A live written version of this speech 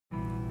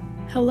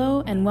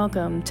Hello and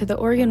welcome to the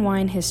Oregon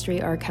Wine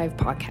History Archive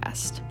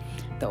podcast.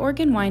 The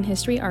Oregon Wine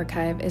History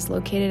Archive is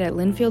located at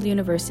Linfield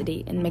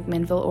University in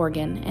McMinnville,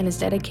 Oregon, and is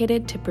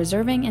dedicated to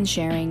preserving and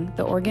sharing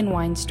the Oregon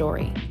wine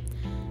story.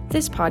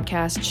 This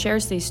podcast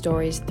shares these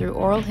stories through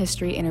oral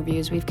history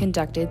interviews we've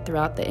conducted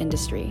throughout the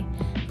industry.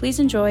 Please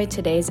enjoy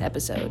today's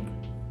episode.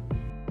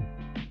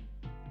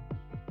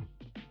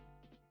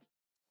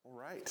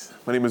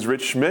 My name is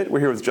Rich Schmidt. We're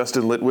here with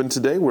Justin Litwin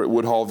today. We're at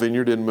Woodhall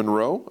Vineyard in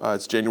Monroe.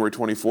 It's January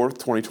 24th,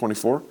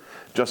 2024.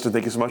 Justin,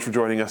 thank you so much for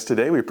joining us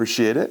today. We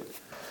appreciate it.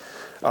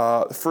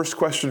 The first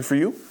question for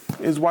you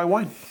is why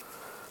wine?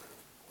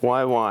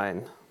 Why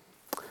wine?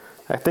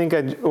 I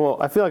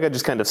feel like I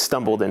just kind of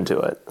stumbled into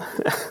it.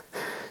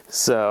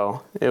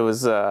 So it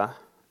was,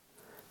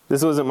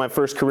 this wasn't my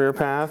first career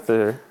path.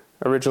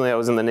 Originally I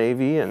was in the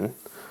Navy and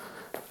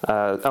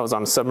I was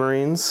on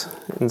submarines.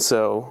 And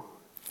so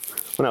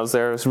when I was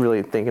there, I was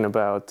really thinking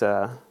about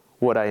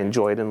what I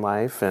enjoyed in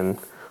life and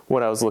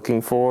what I was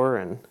looking for.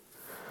 And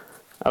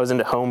I was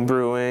into home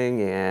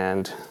brewing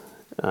and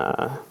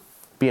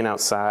being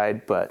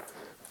outside, but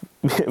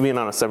being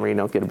on a submarine,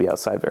 you don't get to be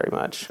outside very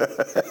much.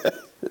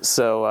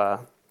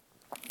 So,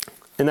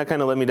 and that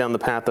kind of led me down the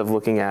path of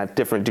looking at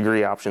different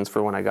degree options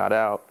for when I got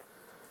out.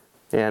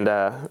 And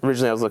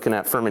originally I was looking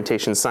at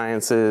fermentation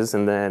sciences,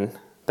 and then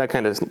that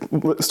kind of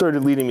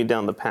started leading me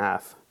down the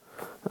path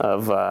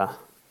of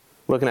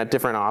looking at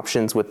different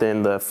options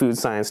within the food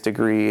science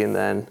degree, and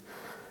then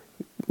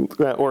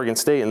at Oregon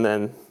State, and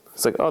then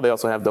it's like, oh, they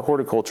also have the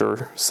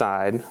horticulture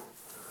side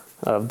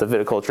of the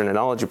viticulture and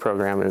enology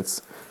program, and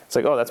it's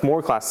like, oh, that's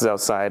more classes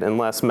outside and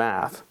less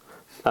math,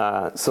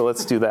 so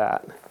let's do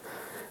that.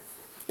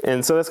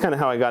 And so that's kind of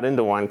how I got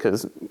into wine,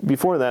 because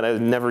before that I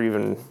had never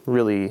even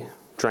really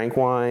drank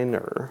wine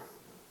or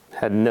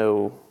had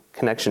no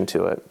connection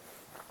to it.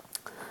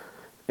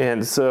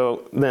 And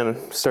so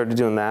then started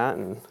doing that,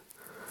 and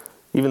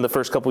even the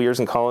first couple years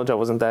in college, I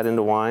wasn't that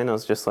into wine. I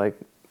was just like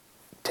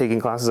taking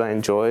classes I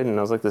enjoyed, and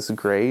I was like, this is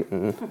great.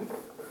 And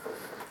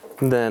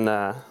then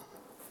as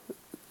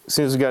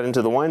soon as we got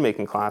into the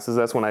winemaking classes,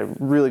 that's when I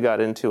really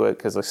got into it,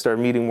 because I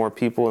started meeting more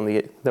people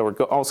that were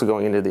also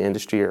going into the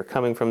industry or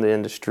coming from the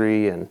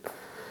industry, and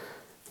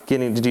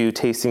getting to do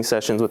tasting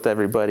sessions with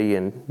everybody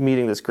and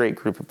meeting this great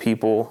group of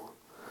people,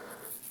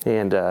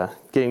 and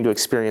getting to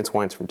experience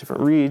wines from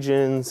different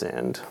regions,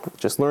 and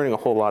just learning a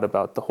whole lot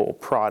about the whole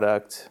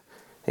product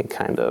and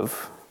kind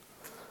of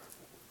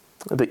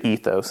the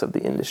ethos of the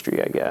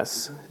industry, I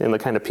guess, and the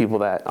kind of people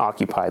that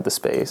occupied the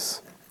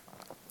space.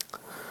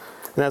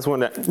 And that's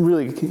when I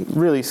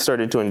really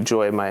started to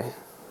enjoy my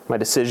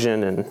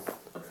decision. And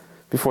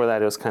before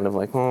that, it was kind of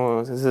like, oh,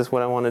 is this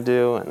what I want to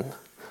do?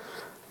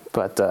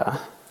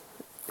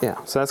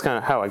 Yeah, so that's kind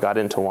of how I got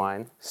into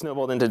wine.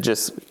 Snowballed into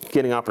just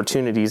getting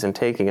opportunities and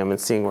taking them and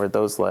seeing where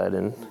those led.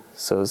 And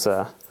so it's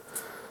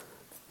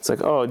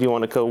like, oh, do you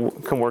want to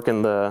come work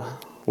in the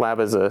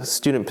lab as a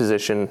student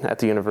position at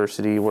the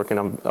university, working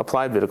on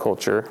applied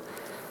viticulture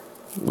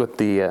with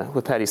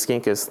Patty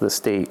Skinkus, the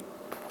state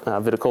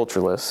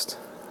viticulturalist.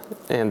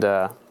 And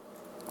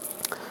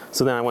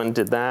so then I went and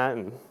did that,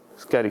 and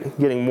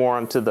getting more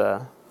onto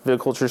the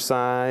viticulture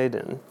side,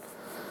 and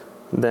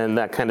then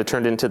that kind of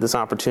turned into this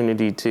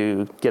opportunity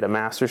to get a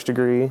master's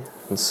degree.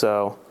 And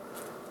so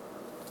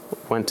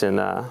went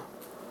and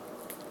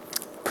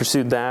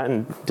pursued that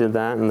and did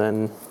that, and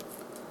then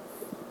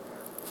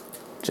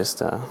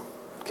just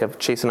kept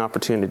chasing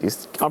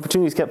opportunities.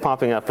 Opportunities kept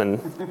popping up,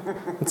 and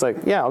it's like,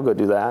 yeah, I'll go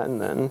do that.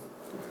 And then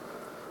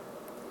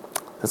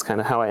that's kind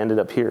of how I ended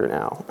up here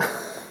now.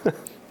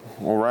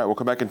 All right, we'll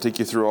come back and take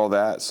you through all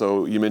that.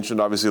 So you mentioned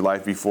obviously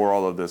life before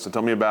all of this. So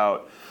tell me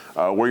about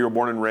where you were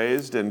born and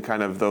raised, and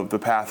kind of the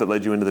path that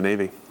led you into the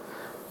Navy.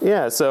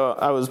 Yeah, so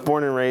I was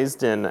born and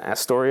raised in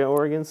Astoria,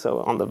 Oregon,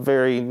 so on the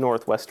very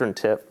northwestern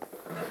tip,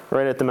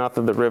 right at the mouth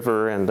of the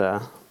river.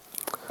 And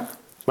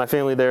my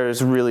family there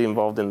is really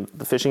involved in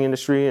the fishing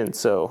industry, and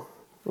so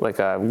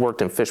I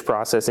worked in fish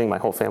processing. My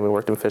whole family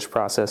worked in fish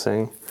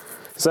processing.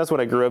 So that's what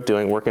I grew up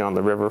doing, working on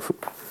the river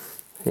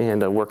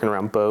and working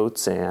around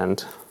boats,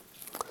 and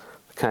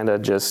kind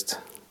of just,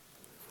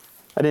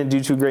 I didn't do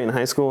too great in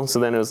high school, so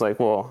then it was like,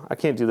 well, I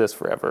can't do this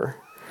forever.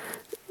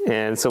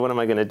 And so what am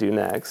I going to do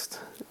next?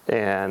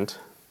 And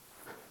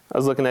I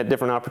was looking at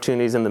different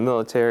opportunities in the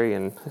military,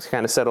 and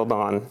kind of settled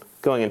on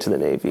going into the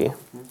Navy.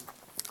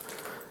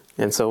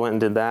 And so I went and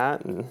did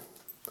that. And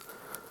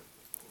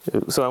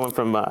so I went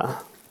from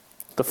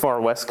the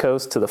far west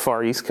coast to the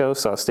far east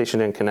coast. So I was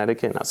stationed in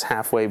Connecticut, and I was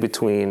halfway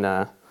between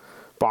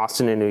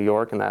Boston and New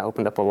York, and that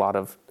opened up a lot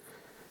of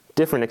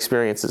different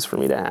experiences for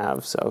me to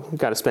have. So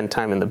got to spend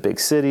time in the big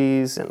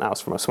cities, and I was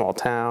from a small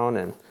town,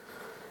 and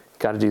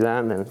got to do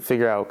that, and then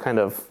figure out kind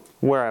of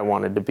where I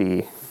wanted to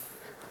be,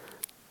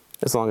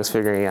 as long as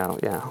figuring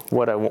out,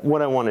 what I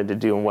wanted to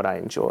do and what I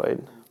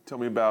enjoyed. Tell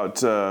me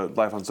about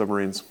life on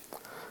submarines.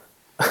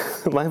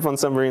 Life on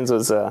submarines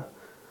was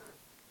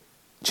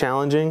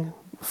challenging,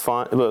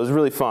 fun, but it was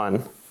really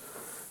fun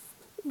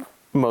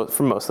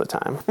for most of the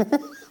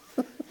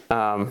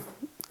time.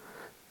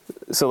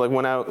 So like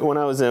when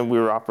I was in, we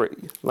were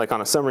like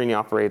on a submarine, you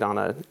operate on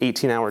a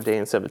 18-hour day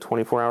instead of a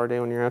 24-hour day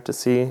when you're out to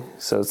sea.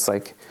 So it's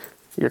like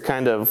you're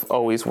kind of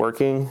always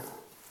working.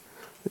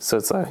 So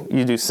it's like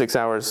you do 6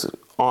 hours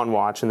on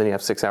watch, and then you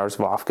have 6 hours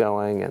of off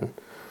going, and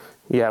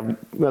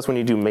that's when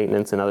you do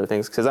maintenance and other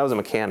things. Because I was a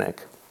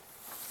mechanic,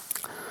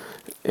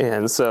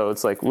 and so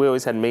it's like we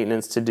always had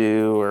maintenance to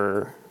do,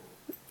 or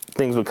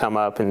things would come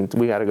up, and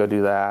we got to go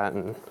do that,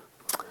 and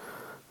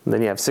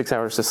then you have 6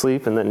 hours to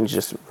sleep, and then you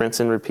just rinse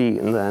and repeat.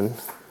 And then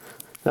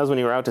that was when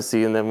you were out to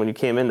sea, and then when you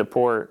came into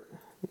port,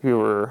 you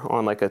were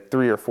on like a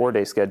 3 or 4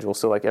 day schedule.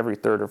 So like every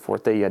third or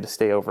fourth day, you had to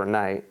stay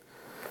overnight.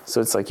 So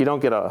it's like you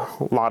don't get a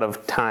lot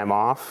of time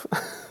off,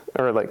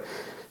 or like,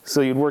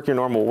 so you'd work your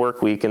normal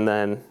work week, and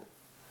then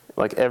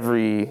like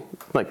every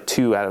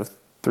 2 out of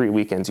 3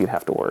 weekends you'd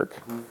have to work.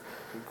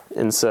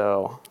 And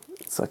so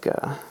it's like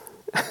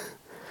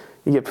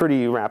you get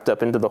pretty wrapped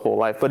up into the whole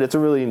life. But it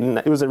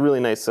was a really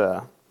nice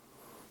sense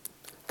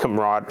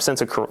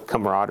of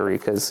camaraderie,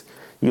 because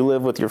you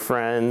live with your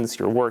friends,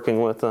 you're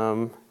working with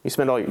them, you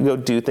go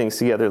do things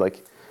together.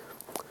 Like,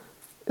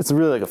 it's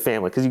really like a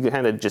family, because you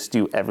kind of just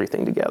do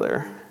everything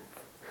together.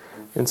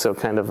 And so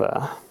kind of,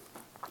 and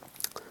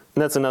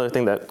that's another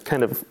thing that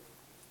kind of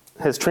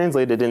has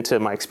translated into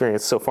my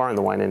experience so far in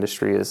the wine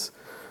industry is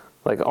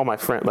like all my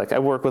friends, like I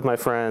work with my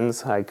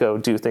friends, I go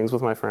do things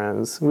with my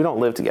friends. We don't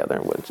live together,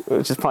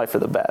 which is probably for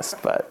the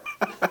best, but.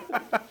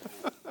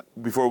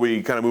 Before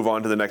we kind of move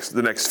on to the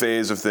next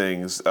phase of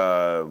things,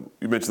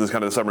 you mentioned this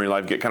kind of the submarine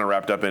life, get kind of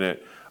wrapped up in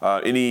it.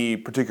 Any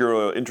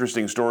particular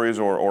interesting stories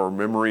or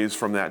memories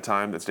from that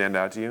time that stand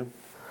out to you?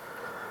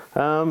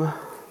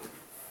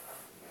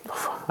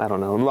 I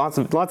don't know, lots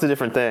of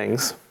different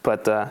things,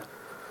 but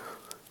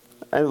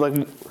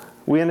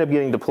we ended up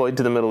getting deployed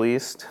to the Middle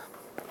East,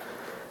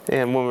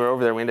 and when we were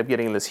over there, we ended up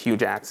getting in this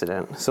huge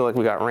accident. So like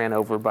we got ran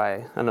over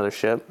by another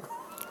ship,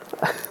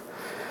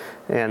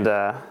 and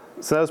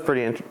so that was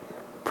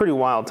pretty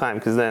wild time,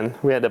 because then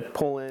we had to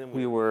pull in.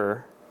 We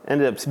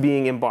ended up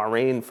being in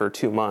Bahrain for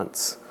 2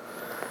 months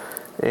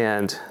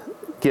and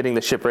getting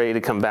the ship ready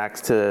to come back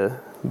to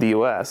the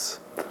U.S.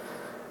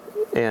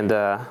 And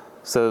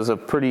so it was a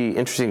pretty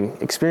interesting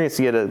experience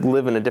to get to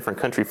live in a different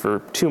country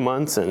for 2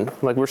 months, and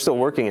like we're still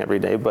working every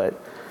day, but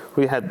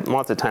we had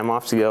lots of time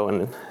off to go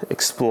and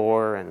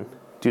explore and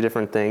do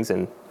different things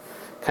and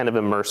kind of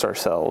immerse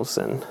ourselves.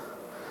 And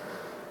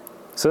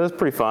so it was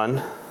pretty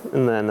fun.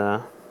 And then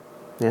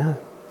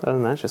other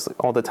than that, just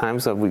like all the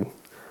times that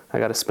I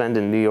got to spend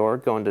in New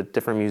York, going to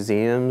different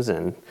museums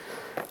and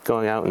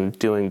going out and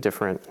doing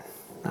different,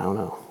 I don't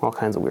know, all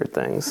kinds of weird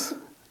things.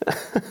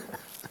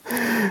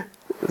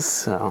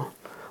 So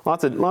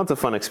lots of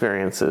fun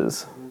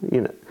experiences.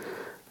 You know,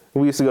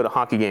 we used to go to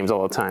hockey games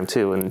all the time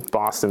too in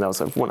Boston. That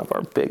was like one of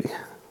our big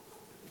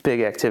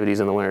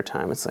activities in the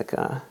wintertime. It's like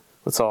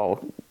let's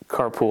all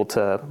carpool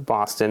to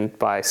Boston,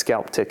 buy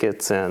scalp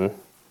tickets, and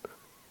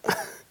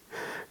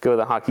go to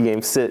the hockey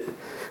game.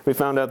 We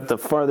found out the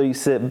farther you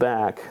sit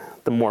back,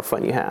 the more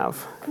fun you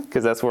have,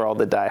 because that's where all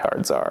the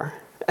diehards are.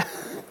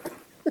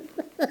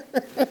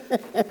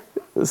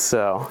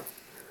 So,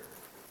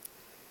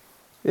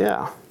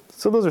 yeah.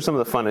 So those are some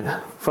of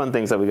the fun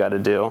things that we got to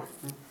do.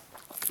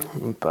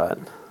 But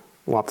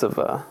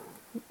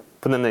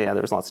then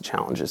there's lots of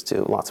challenges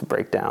too, lots of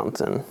breakdowns.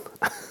 And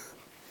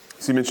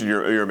So you mentioned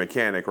you're a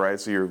mechanic, right?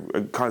 So you're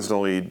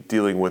constantly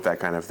dealing with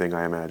that kind of thing,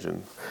 I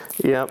imagine.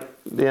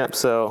 Yep.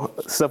 So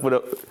stuff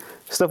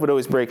would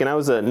always break, and I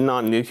was a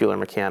non-nuclear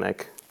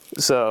mechanic.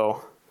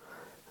 So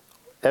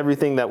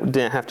everything that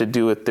didn't have to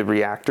do with the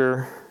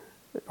reactor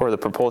or the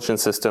propulsion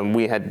system,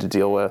 we had to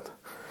deal with.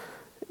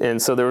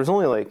 And so there was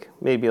only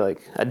maybe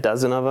a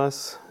dozen of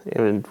us,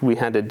 and we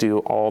had to do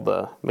all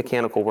the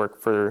mechanical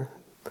work for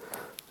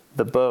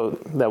the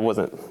boat that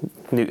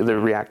wasn't the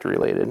reactor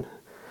related.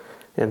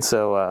 And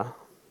so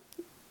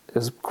it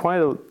was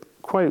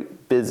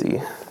quite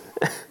busy,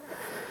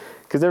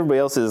 because everybody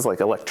else is like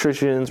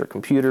electricians or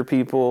computer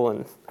people,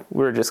 and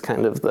we were just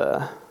kind of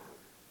the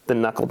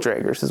knuckle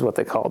draggers is what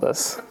they called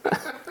us.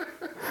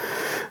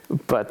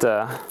 But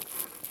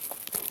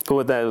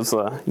with that, it was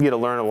you get to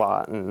learn a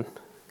lot and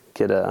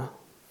get to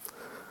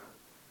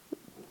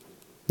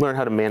learn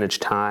how to manage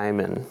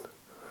time,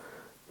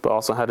 but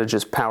also how to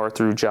just power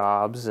through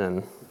jobs.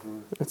 And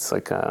it's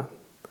like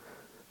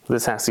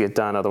this has to get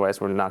done,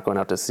 otherwise we're not going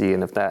out to sea,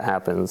 and if that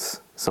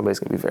happens, somebody's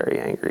going to be very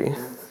angry.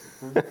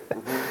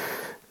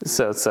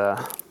 So it's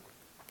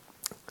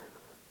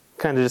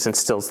kind of just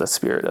instills the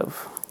spirit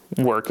of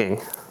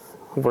working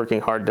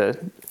hard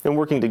and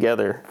working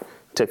together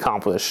to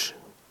accomplish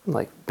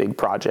like big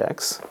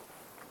projects.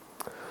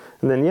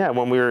 And then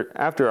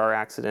after our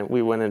accident,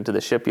 we went into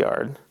the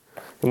shipyard,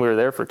 and we were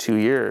there for 2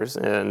 years.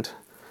 And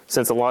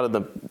since a lot of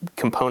the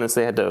components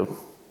they had to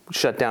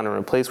shut down and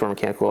replace were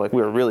mechanical, like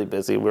we were really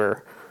busy. We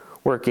were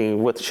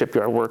working with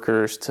shipyard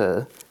workers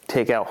to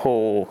take out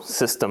whole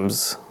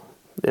systems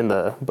in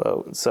the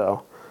boat.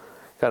 So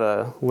got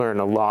to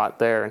learn a lot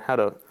there, and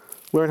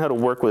learn how to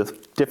work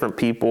with different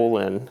people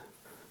and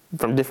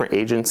from different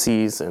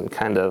agencies, and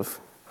kind of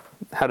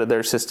how do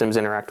their systems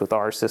interact with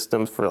our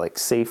systems for like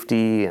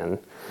safety and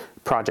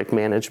project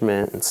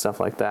management and stuff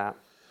like that.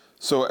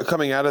 So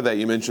coming out of that,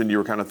 you mentioned you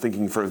were kind of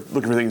looking for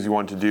things you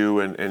wanted to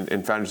do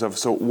and found yourself.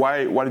 So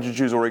why did you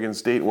choose Oregon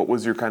State? What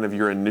was your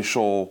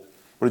initial,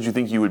 what did you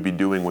think you would be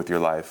doing with your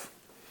life?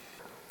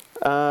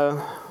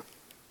 Well,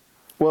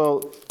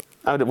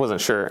 I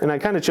wasn't sure. And I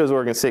kind of chose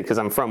Oregon State because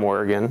I'm from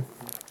Oregon.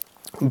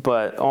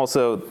 But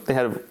also, they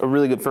had a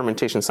really good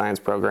fermentation science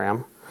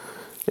program.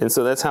 And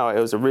so that's how I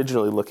was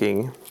originally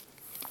looking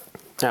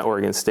at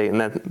Oregon State. And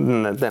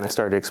then I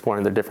started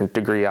exploring the different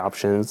degree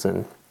options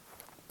and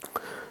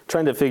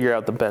trying to figure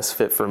out the best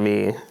fit for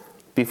me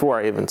before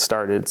I even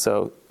started.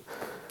 So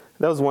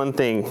that was one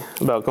thing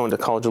about going to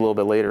college a little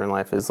bit later in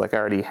life, is like I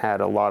already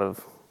had a lot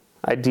of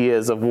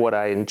ideas of what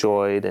I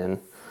enjoyed and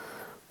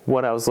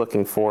what I was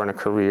looking for in a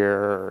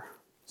career.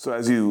 So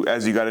as you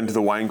got into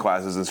the wine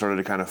classes and started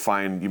to kind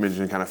of you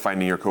mentioned kind of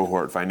finding your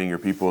cohort, finding your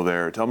people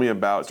there. Tell me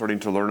about starting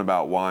to learn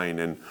about wine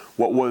and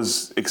what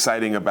was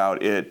exciting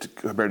about it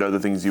compared to other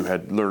things you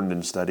had learned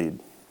and studied.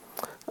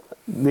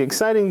 The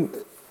exciting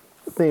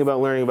thing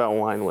about learning about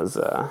wine was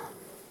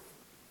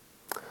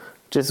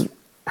just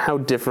how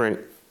different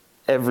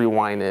every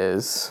wine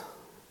is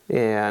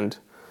and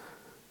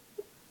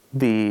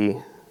the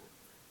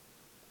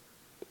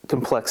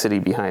complexity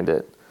behind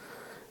it.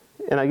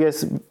 And I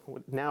guess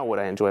now what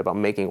I enjoy about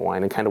making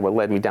wine and kind of what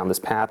led me down this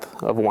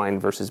path of wine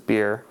versus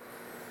beer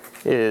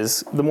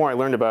is the more I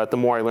learned about it, the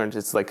more I learned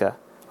it's like a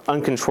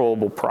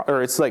uncontrollable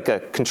it's like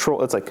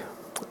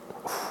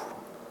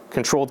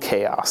controlled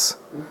chaos.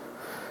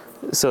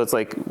 So it's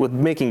like with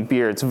making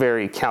beer, it's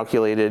very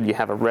calculated. You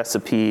have a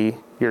recipe.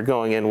 You're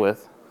going in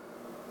with,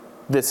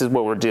 this is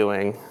what we're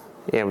doing,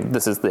 and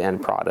this is the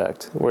end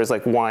product. Whereas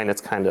like wine,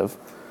 it's kind of,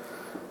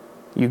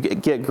 you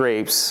get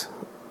grapes,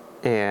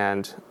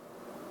 and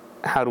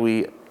how do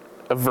we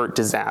avert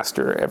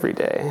disaster every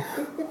day?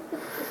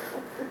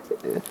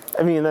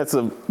 I mean, that's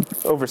a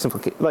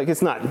oversimplification. Like,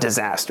 it's not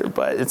disaster,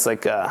 but it's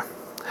like,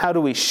 how do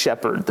we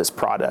shepherd this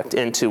product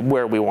into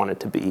where we want it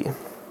to be?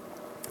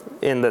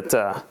 And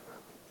that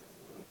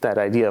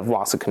idea of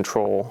loss of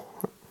control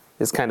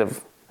is kind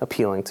of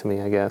appealing to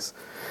me, I guess.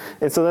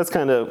 And so that's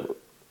kind of,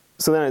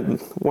 so then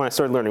when I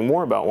started learning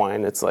more about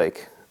wine, it's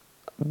like,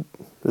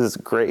 this is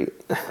great.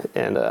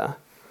 And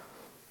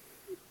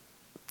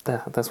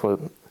that's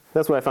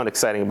what I found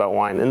exciting about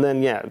wine. And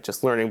then, yeah,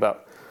 just learning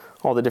about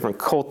all the different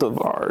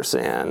cultivars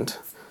and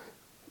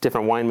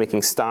different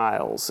winemaking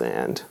styles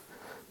and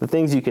the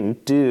things you can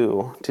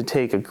do to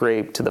take a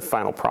grape to the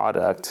final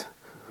product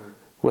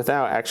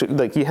without actually,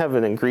 like, you have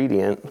an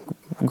ingredient,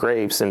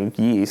 grapes and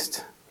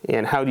yeast,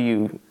 and how do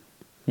you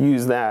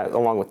use that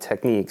along with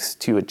techniques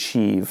to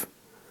achieve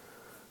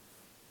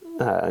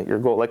your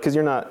goal? Like, because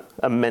you're not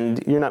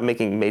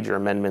making major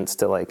amendments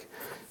to like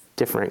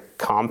different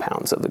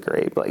compounds of the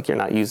grape. Like, you're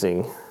not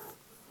using,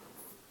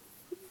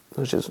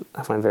 which is,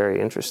 I find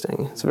very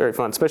interesting. It's very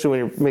fun, especially when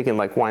you're making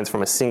like wines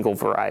from a single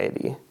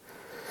variety.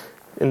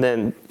 And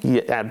then you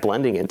add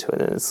blending into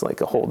it, and it's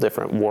like a whole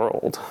different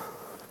world.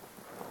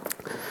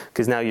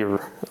 Because now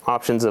your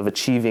options of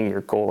achieving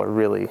your goal are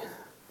really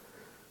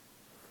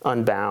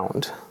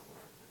unbound,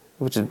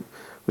 which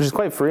is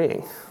quite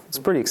freeing. It's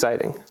pretty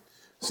exciting.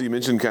 So you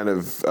mentioned kind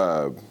of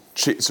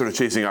sort of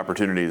chasing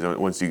opportunities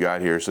once you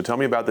got here. So tell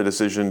me about the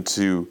decision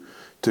to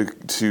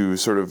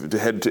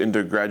head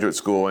into graduate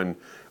school and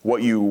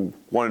what you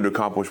wanted to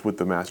accomplish with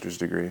the master's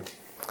degree.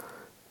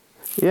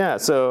 Yeah,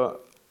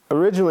 so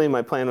originally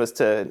my plan was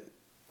the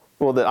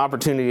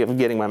opportunity of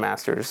getting my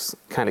master's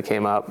kind of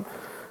came up.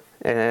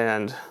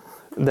 And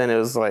then it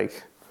was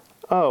like,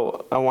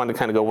 I wanted to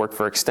kind of go work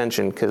for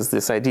extension, because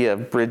this idea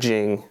of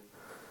bridging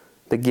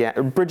the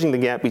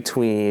gap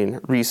between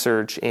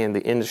research and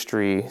the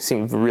industry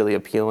seemed really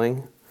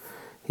appealing,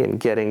 and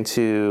getting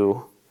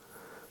to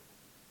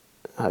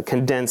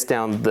condense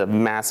down the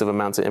massive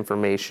amounts of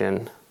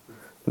information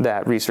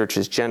that research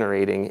is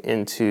generating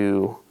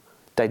into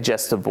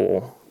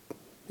digestible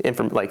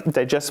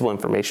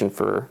information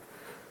for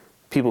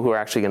people who are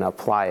actually going to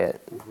apply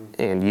it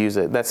and use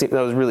it. That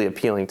was really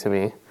appealing to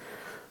me.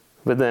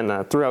 But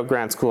then throughout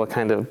grad school, I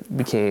kind of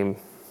became,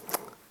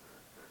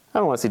 I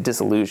don't want to say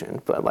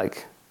disillusioned, but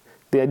like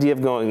the idea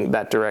of going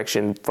that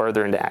direction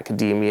further into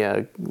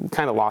academia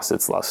kind of lost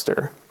its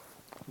luster.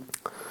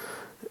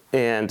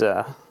 And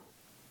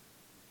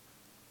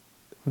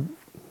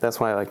that's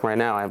why, like, right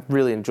now, I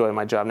really enjoy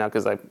my job now,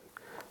 because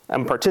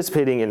I'm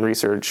participating in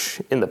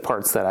research in the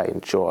parts that I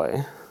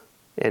enjoy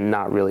and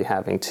not really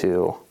having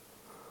to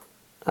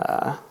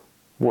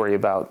worry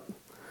about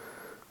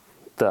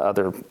the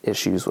other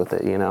issues with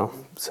it, you know?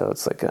 So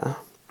it's like,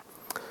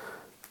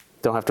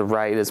 don't have to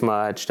write as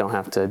much, don't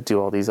have to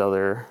do all these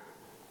other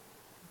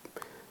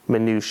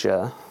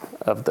minutia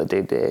of the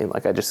day-to-day.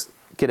 Like, I just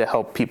get to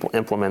help people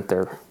implement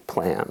their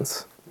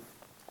plans.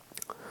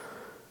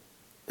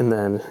 And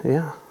then,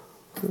 yeah.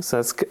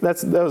 So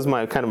that was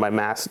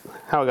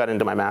how I got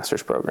into my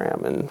master's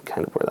program and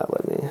kind of where that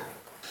led me.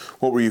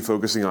 What were you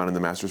focusing on in the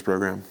master's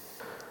program?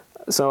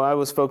 So I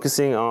was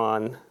focusing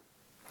on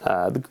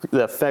the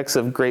effects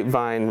of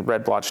grapevine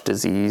red blotch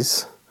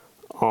disease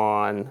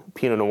on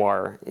Pinot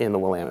Noir in the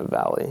Willamette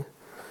Valley.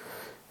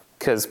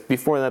 Because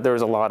before that, there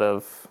was a lot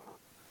of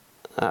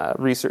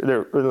research,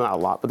 not a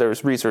lot, but there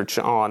was research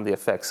on the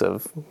effects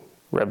of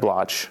red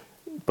blotch,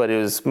 but it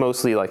was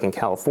mostly like in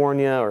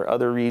California or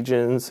other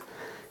regions,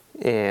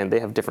 and they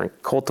have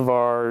different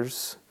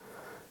cultivars.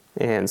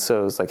 And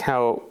so it's like,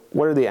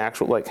 what are the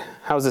actual, like,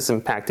 how is this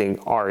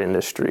impacting our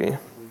industry?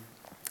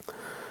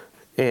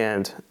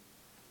 And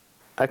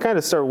I kind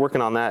of started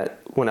working on that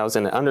when I was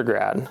in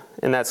undergrad,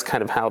 and that's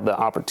kind of how the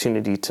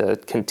opportunity to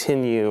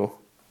continue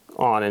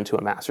on into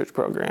a master's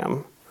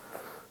program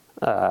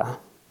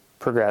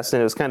progressed. And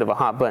it was kind of a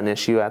hot button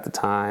issue at the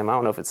time. I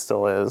don't know if it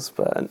still is,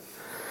 but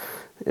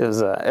it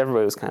was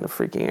everybody was kind of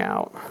freaking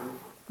out,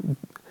 and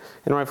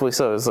rightfully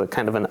so. It was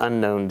kind of an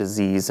unknown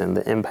disease and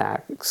the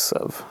impacts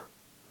of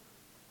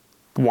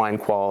wine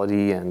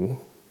quality and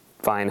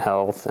vine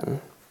health, and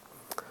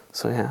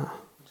so yeah.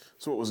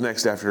 So what was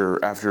next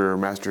after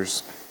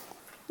master's?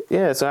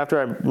 Yeah, so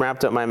after I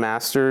wrapped up my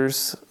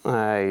master's,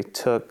 I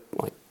took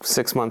like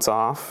 6 months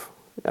off.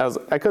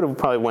 I could have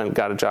probably went and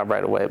got a job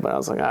right away, but I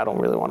was like, I don't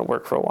really want to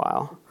work for a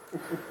while.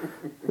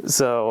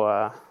 So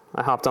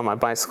I hopped on my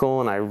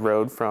bicycle and I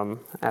rode from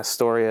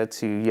Astoria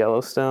to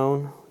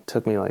Yellowstone. It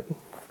took me like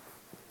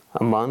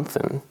a month,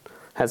 and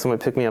had someone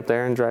pick me up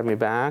there and drive me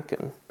back,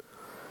 and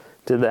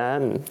did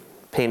that and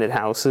painted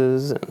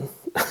houses and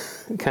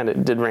kind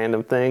of did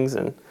random things.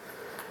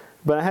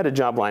 But I had a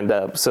job lined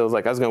up, so it was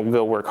like I was going to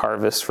go work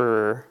harvest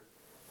for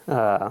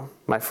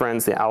my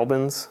friends, the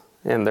Albans,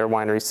 and their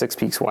winery, Six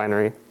Peaks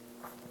Winery.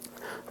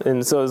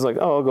 And so I was like,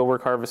 oh, I'll go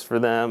work harvest for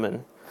them,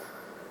 and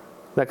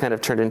that kind of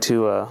turned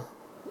into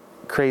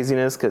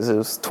craziness because it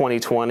was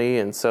 2020,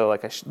 and so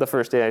like the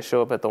first day I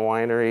show up at the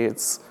winery,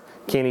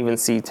 can't even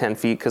see 10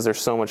 feet because there's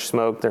so much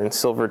smoke. They're in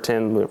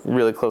Silverton, we're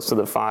really close to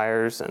the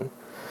fires, and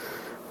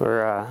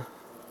that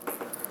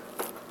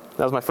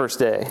was my first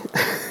day.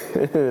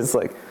 It's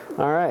like,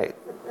 all right.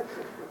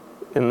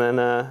 And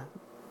then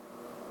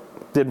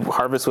did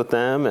harvest with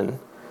them, and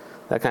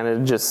that kind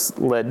of just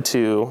led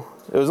to,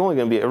 it was only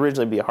going to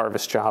originally be a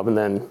harvest job, and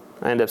then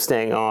I ended up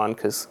staying on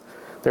because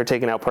they're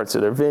taking out parts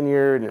of their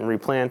vineyard and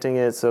replanting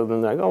it. So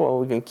then they're like, oh, well,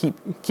 we can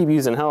keep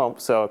using help.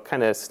 So I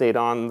kind of stayed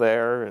on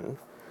there, and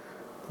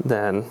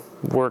then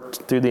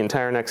worked through the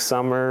entire next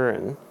summer.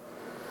 And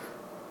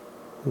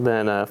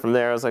then from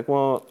there, I was like,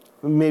 well,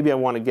 maybe I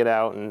want to get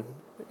out and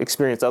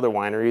experience other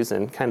wineries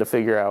and kind of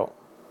figure out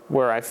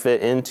where I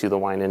fit into the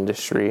wine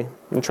industry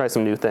and try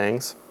some new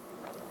things.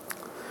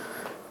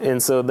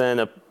 And so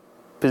then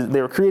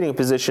they were creating a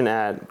position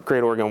at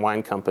Great Oregon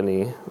Wine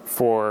Company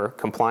for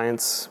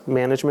compliance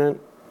management.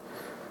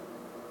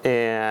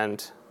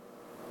 And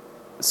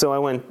so I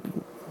went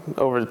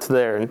over to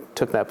there and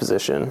took that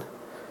position.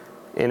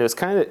 And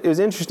it was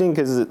interesting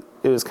because it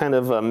was kind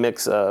of a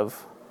mix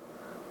of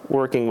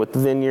working with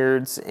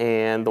vineyards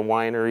and the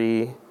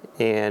winery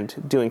and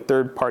doing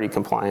third-party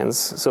compliance.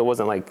 So it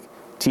wasn't like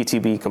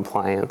TTB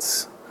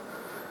compliance.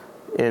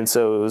 And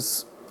so it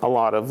was a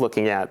lot of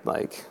looking at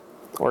like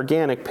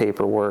organic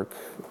paperwork,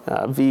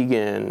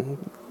 vegan,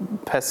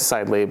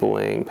 pesticide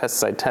labeling,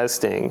 pesticide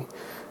testing,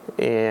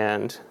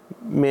 and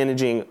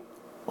managing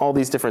all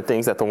these different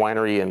things that the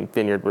winery and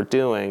vineyard were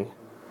doing.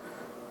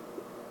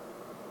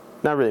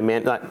 I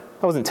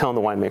wasn't telling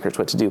the winemakers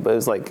what to do, but it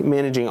was like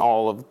managing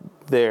all of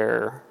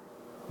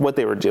what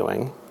they were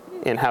doing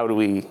and how do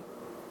we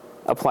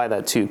apply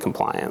that to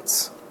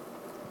compliance.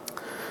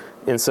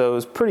 And so it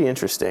was pretty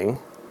interesting,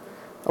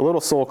 a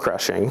little soul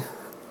crushing,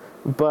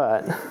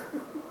 but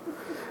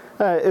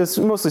it was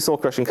mostly soul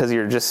crushing because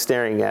you're just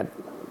staring at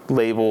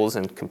labels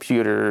and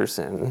computers,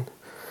 and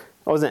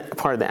I wasn't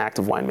part of the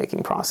active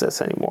winemaking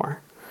process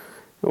anymore,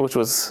 which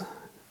was,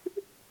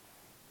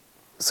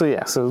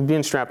 so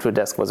being strapped to a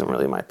desk wasn't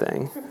really my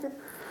thing.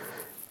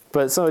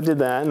 But so I did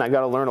that, and I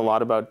got to learn a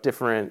lot about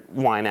different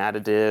wine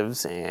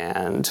additives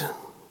and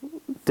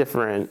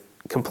different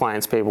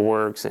compliance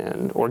paperworks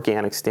and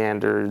organic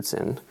standards,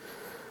 and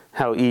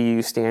how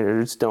EU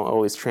standards don't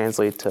always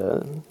translate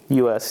to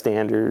US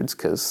standards,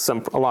 because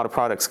a lot of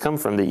products come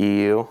from the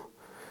EU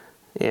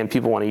and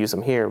people want to use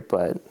them here,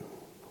 but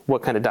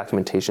what kind of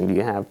documentation do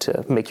you have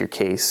to make your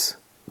case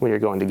when you're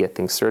going to get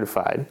things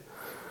certified?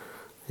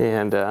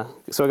 And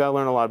so I got to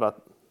learn a lot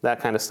about that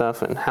kind of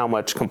stuff and how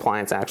much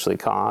compliance actually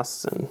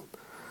costs, and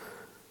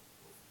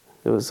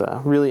it was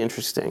really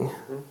interesting,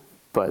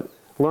 but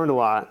learned a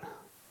lot,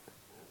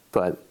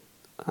 but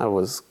I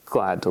was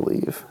glad to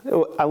leave.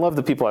 I love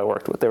the people I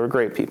worked with. They were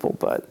great people,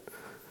 but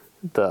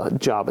the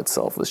job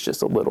itself was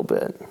just a little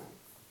bit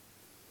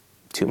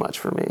too much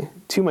for me.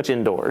 Too much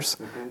indoors.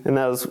 Mm-hmm. And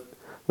that was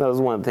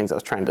one of the things I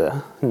was trying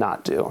to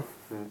not do.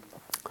 Mm-hmm.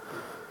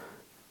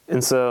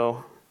 And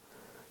so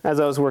as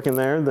I was working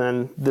there,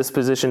 then this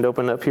position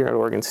opened up here at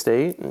Oregon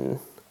State. And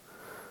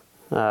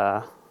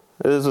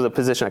this was a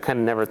position I kind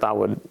of never thought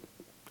would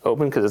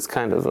open, because it's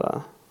kind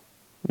of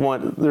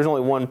there's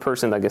only one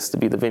person that gets to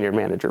be the vineyard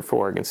manager for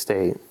Oregon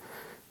State.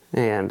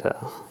 And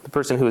the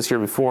person who was here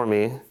before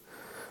me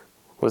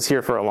was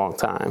here for a long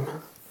time.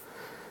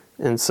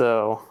 And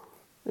so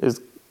it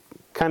was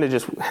kind of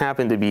just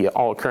happened to be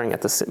all occurring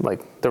at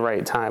the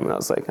right time. And I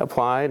was like,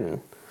 applied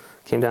and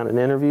came down and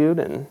interviewed,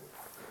 and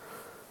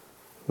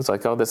it's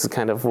like, oh, this is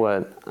kind of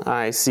what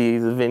I see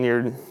the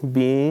vineyard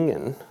being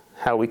and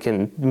how we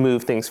can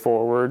move things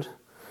forward.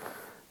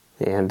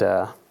 And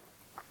so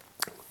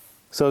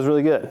it was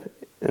really good.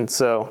 And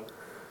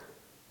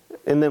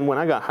then when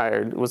I got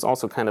hired, it was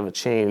also kind of a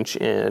change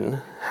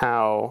in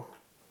how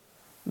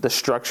the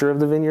structure of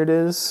the vineyard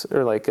is,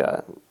 or like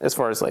as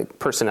far as like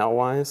personnel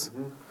wise.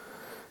 Mm-hmm.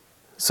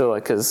 So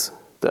like, because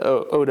the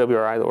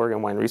OWRI, the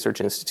Oregon Wine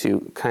Research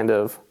Institute, kind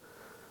of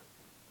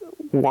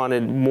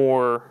wanted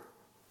more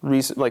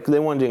like they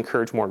wanted to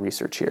encourage more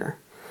research here.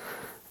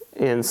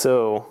 And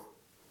so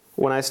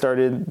when I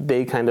started,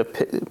 they kind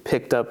of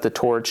picked up the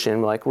torch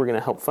and like, we're going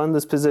to help fund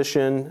this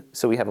position.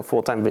 So we have a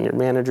full-time vineyard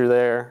manager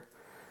there.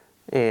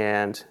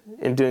 And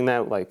in doing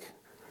that, like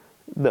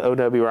the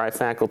OWRI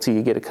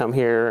faculty get to come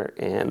here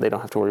and they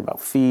don't have to worry about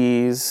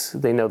fees.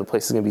 They know the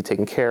place is going to be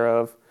taken care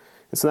of.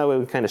 And so that way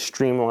we kind of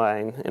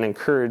streamline and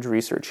encourage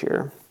research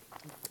here.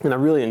 And I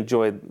really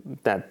enjoyed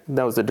that.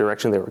 That was the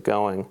direction they were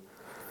going.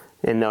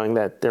 And knowing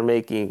that they're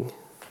making,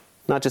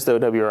 not just the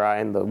OWRI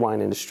and the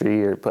wine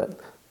industry, but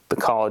the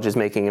college is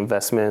making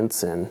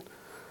investments, and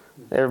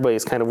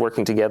everybody's kind of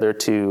working together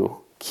to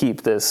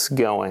keep this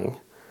going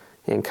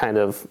and kind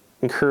of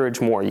encourage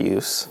more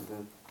use.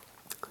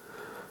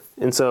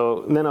 Mm-hmm. And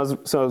so then I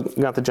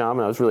got the job,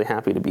 and I was really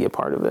happy to be a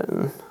part of it.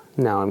 And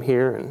now I'm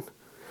here and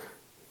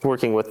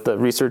working with the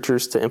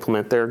researchers to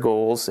implement their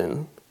goals,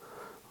 and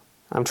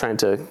I'm trying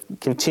to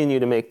continue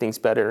to make things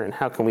better, and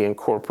how can we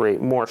incorporate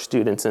more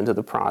students into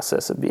the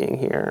process of being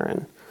here.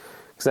 And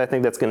because I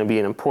think that's going to be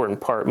an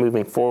important part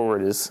moving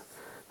forward, is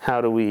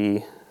how do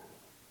we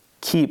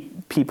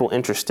keep people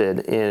interested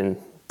in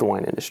the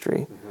wine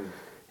industry? Mm-hmm.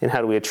 And how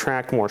do we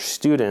attract more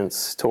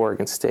students to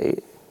Oregon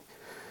State?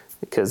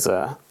 Because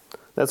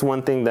that's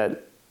one thing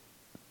that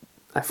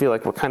I feel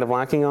like we're kind of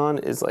lacking on,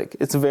 is like,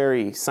 it's a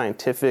very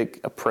scientific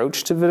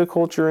approach to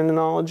viticulture and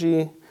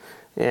enology,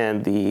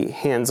 and the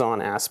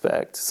hands-on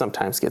aspect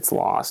sometimes gets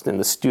lost in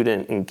the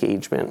student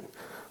engagement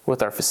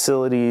with our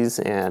facilities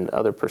and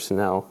other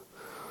personnel.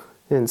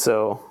 And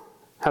so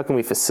how can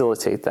we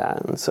facilitate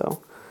that? And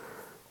so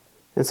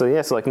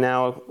yeah, so like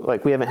now,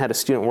 like we haven't had a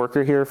student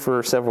worker here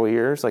for several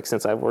years, like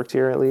since I've worked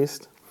here at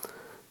least.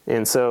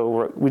 And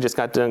so we just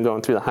got done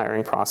going through the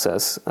hiring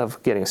process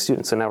of getting a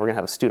student. So now we're gonna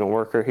have a student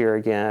worker here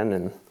again,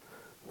 and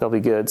they'll be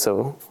good.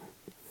 So,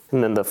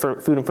 and then the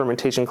Food and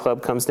Fermentation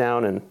Club comes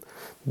down, and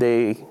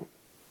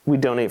we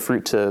donate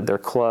fruit to their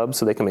club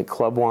so they can make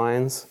club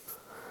wines.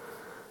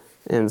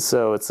 And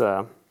so it's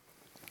all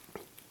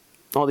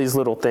these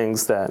little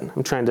things that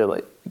I'm trying to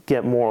like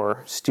get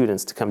more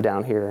students to come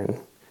down here and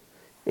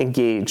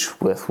engage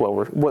with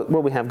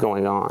what we have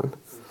going on.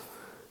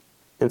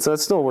 And so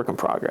it's still a work in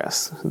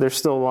progress. There's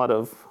still a lot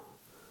of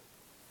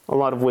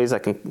ways I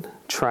can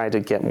try to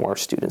get more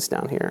students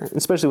down here,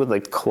 especially with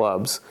like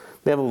clubs.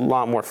 They have a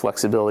lot more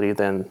flexibility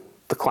than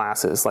the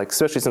classes, like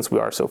especially since we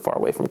are so far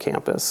away from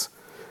campus.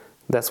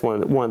 That's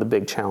one of the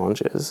big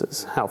challenges,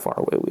 is how far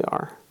away we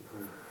are.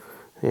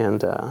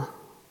 And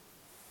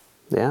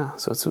yeah,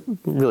 so it's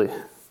really,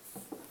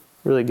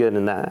 really good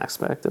in that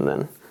aspect. And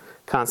then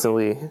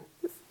constantly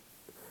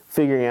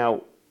figuring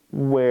out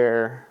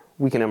where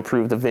we can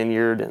improve the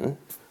vineyard, and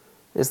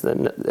is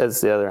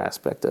the other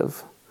aspect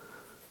of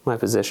my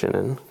position,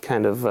 and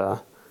kind of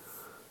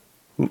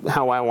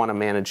how I want to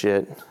manage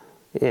it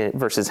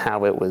versus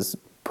how it was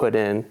put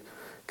in.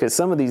 Because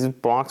some of these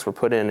blocks were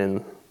put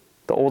in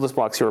the oldest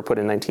blocks here were put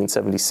in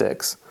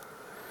 1976.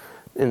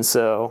 And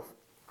so,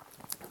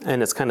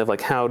 and it's kind of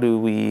like, how do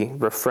we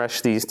refresh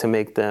these to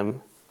make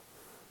them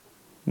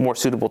more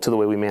suitable to the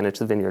way we manage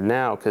the vineyard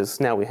now? Because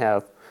now we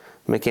have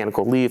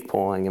mechanical leaf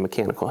pulling and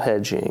mechanical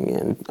hedging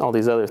and all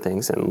these other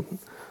things. And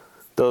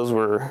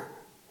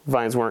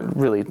vines weren't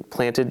really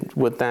planted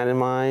with that in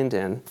mind.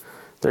 And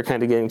they're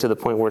kind of getting to the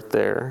point where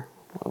they're,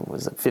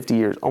 almost 50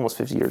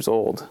 years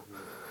old.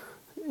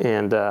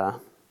 And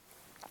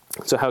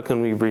so how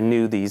can we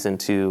renew these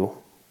into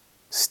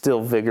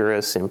still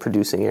vigorous and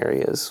producing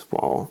areas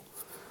while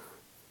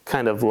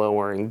kind of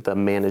lowering the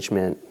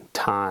management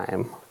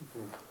time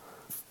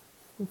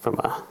from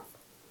a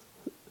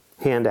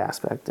hand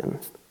aspect?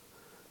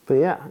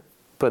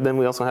 But then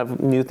we also have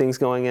new things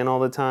going in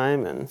all the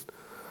time. And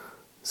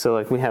so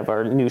like we have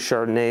our new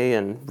Chardonnay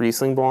and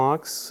Riesling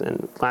blocks,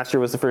 and last year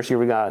was the first year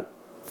we got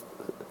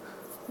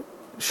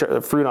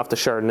fruit off the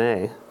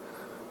Chardonnay,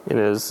 and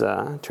it was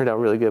turned out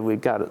really good. We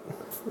got it,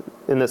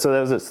 so that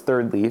was its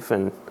third leaf,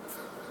 and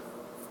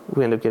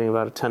we ended up getting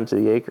about a ton to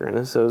the acre,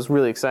 and so it was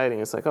really exciting.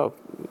 It's like, oh,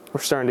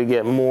 we're starting to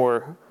get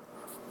more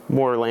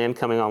land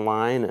coming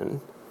online,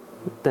 and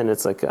then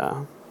it's like,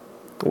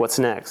 what's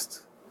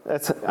next?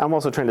 I'm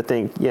also trying to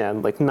think,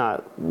 like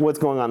not what's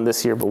going on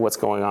this year, but what's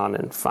going on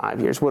in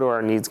 5 years. What are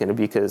our needs going to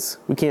be? Because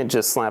we can't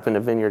just slap in a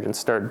vineyard and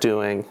start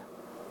doing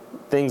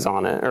things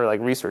on it, or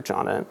like research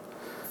on it,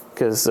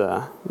 because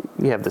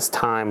you have this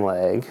time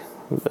lag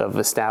of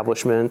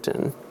establishment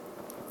and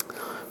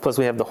Plus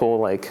we have the whole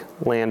like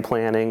land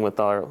planning with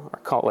our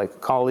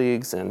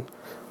colleagues and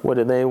what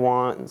do they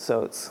want. And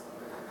so it's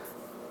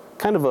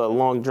kind of a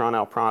long drawn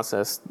out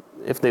process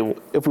if we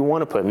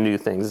want to put new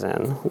things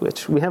in,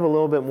 which we have a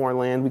little bit more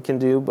land we can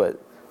do,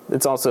 but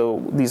it's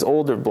also these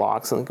older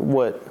blocks, like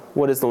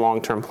what is the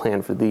long-term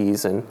plan for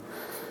these and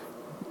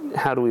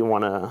how do we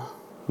want to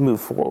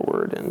move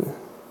forward, and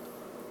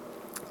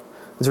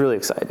it's really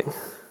exciting.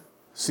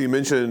 So you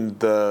mentioned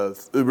the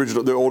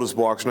oldest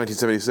blocks,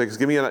 1976.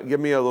 Give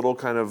me a little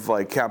kind of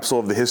like capsule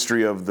of the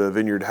history of the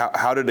vineyard.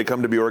 How did it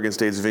come to be Oregon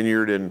State's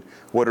vineyard, and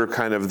what are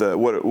kind of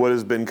what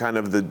has been kind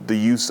of the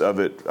use of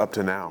it up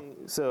to now?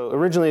 So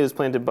originally it was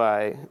planted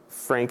by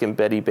Frank and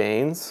Betty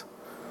Baines,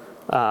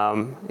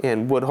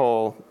 in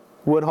Woodhall.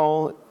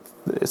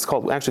 It's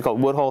actually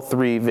called Woodhall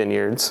III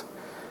Vineyards,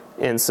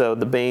 and so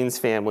the Baines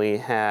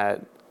family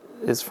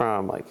is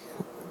from like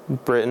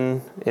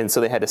Britain, and so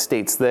they had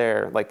estates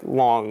there, like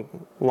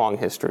long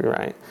history,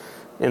 right?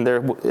 And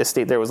their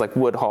estate there was like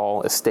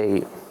Woodhall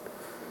Estate,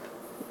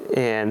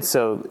 and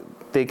so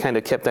they kind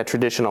of kept that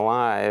tradition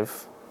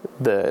alive,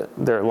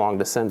 their long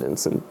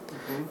descendants, and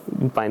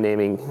by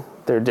naming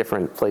their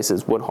different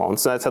places Woodhall, and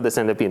so that's how this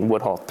ended up being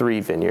Woodhall III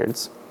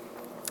Vineyards.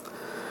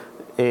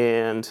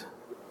 And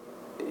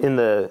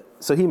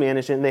so he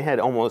managed it, and they had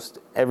almost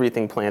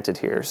everything planted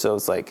here, so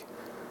it's like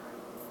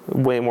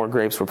way more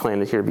grapes were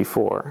planted here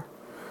before.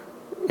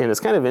 And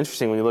it's kind of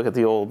interesting when you look at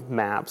the old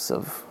maps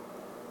of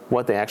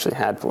what they actually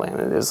had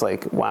planted. It's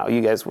like, wow, you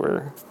guys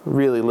were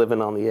really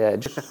living on the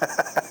edge,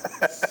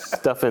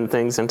 stuffing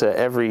things into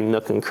every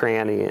nook and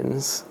cranny.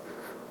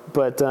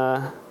 But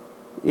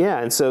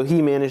and so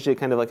he managed it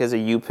kind of like as a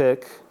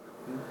U-pick,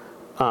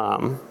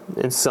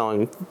 and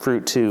selling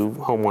fruit to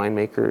home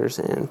winemakers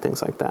and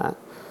things like that.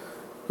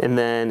 And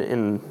then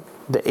in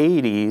the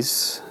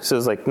 80s, so it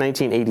was like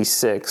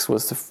 1986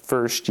 was the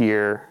first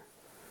year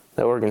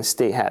that Oregon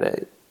State had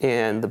it.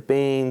 And the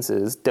Baines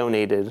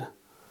donated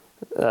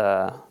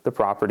the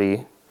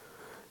property,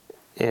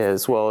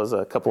 as well as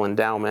a couple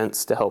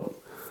endowments to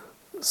help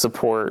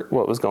support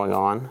what was going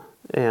on.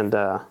 And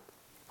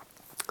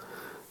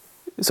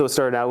so it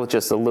started out with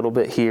just a little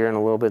bit here and a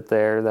little bit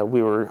there that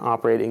we were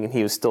operating,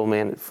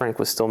 and Frank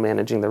was still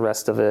managing the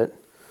rest of it.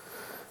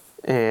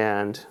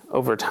 And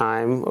over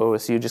time,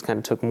 OSU just kind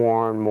of took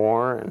more and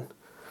more, and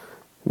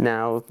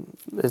now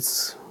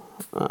it's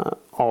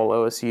all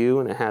OSU,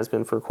 and it has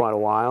been for quite a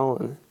while.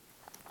 And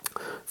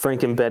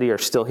Frank and Betty are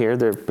still here.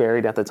 They're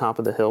buried at the top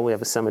of the hill. We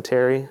have a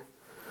cemetery.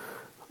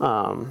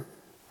 And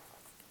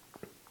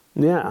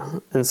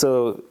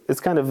so it's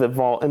kind of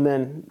evolved. And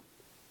then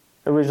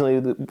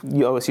originally the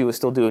OSU was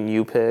still doing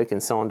U-pick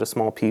and selling to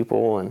small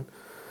people, and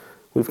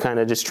we've kind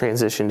of just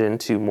transitioned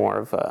into more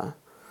of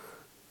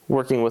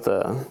working with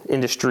an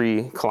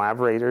industry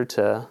collaborator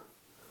to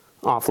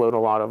offload a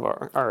lot of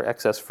our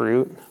excess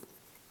fruit,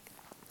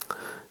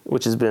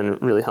 which has been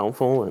really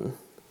helpful, and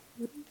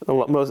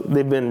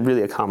they've been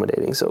really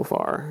accommodating so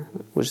far,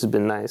 which has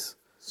been nice.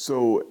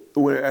 So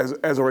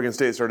as Oregon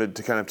State started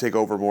to kind of take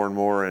over more and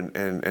more and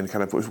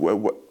kind of push,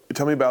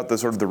 tell me about the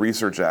sort of the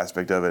research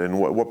aspect of it, and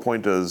what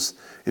point does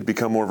it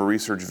become more of a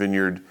research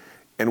vineyard,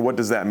 and what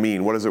does that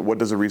mean? What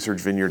does a research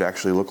vineyard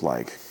actually look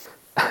like?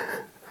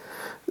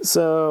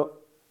 So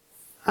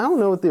I don't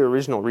know what the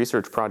original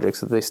research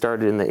projects that they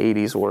started in the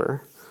 80s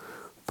were,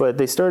 but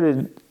they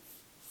started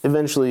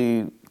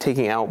eventually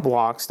taking out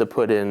blocks to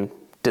put in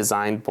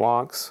designed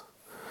blocks.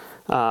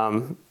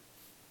 So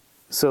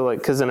like,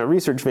 because in a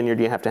research vineyard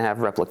you have to have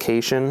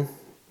replication,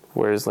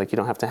 whereas like you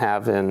don't have to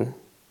have in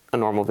a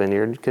normal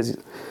vineyard, because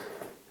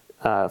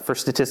for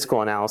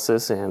statistical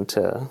analysis and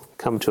to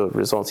come to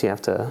results you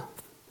have to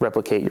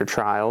replicate your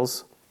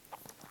trials.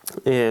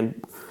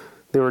 And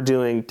they were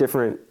doing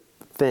different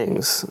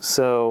things.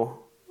 So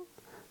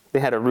they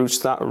had a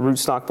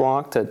rootstock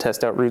block to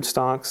test out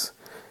rootstocks,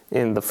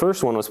 and the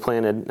first one was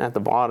planted at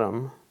the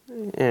bottom,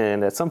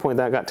 and at some point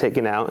that got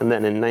taken out, and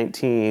then in the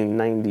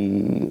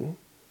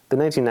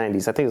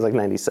 1990s, I think it was like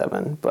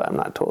 97, but I'm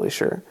not totally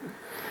sure,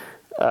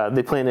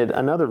 they planted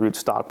another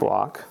rootstock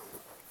block,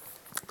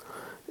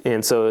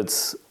 and so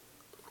it's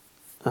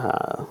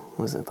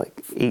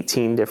like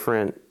 18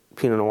 different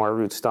Pinot Noir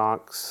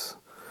rootstocks,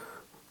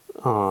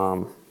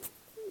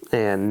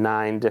 and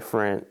 9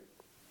 different,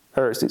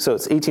 so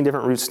it's 18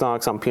 different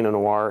rootstocks on Pinot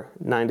Noir,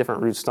 9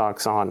 different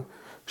rootstocks on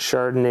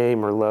Chardonnay,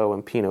 Merlot,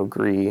 and Pinot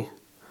Gris.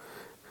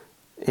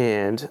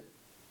 And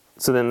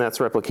so then that's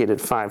replicated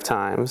 5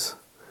 times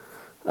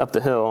up the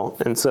hill.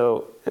 And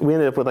so we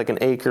ended up with like an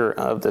acre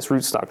of this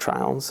rootstock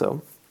trial.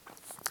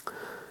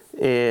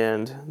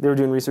 And they were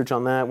doing research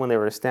on that when they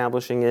were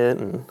establishing it.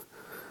 And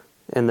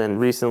then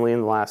recently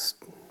in the last,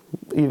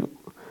 when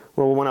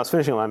I was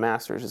finishing my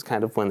master's is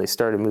kind of when they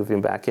started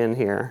moving back in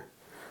here.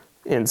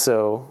 And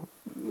so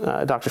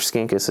Dr.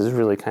 Skinkis has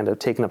really kind of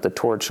taken up the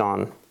torch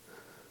on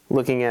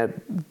looking at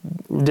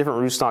different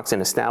rootstocks in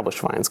established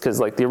vines, because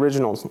like the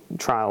original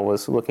trial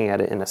was looking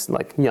at it in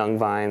like young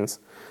vines,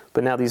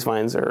 but now these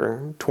vines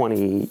are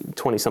 20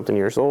 something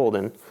years old,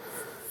 and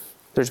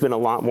there's been a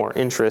lot more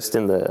interest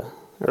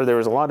there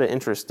was a lot of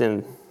interest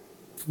in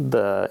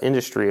the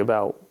industry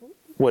about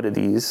what do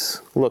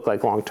these look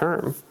like long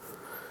term.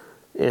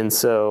 And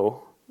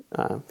so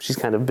she's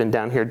kind of been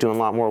down here doing a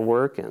lot more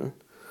work, and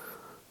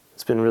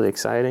it's been really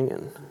exciting.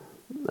 And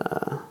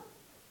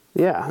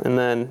and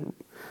then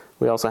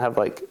we also have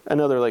like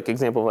another like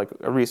example of like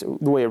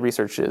the way a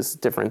research is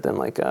different than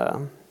like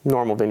a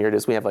normal vineyard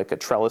is we have like a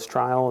trellis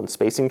trial and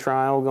spacing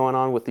trial going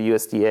on with the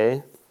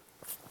USDA.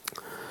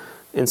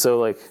 And so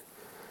like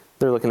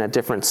they're looking at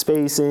different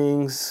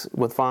spacings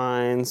with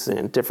vines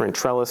and different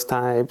trellis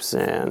types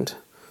and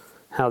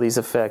how these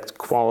affect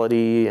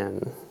quality,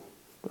 and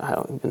I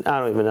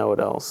don't even know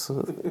what else.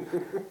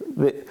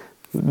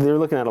 They're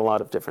looking at a lot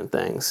of different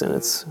things, and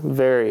it's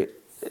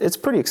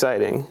pretty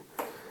exciting.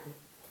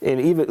 And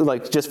even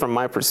like just from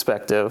my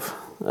perspective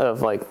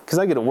of like, because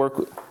I get to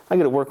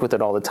work with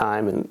it all the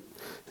time and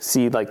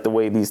see like the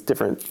way these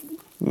different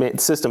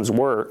systems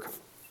work.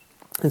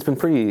 It's been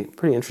pretty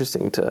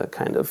interesting to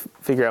kind of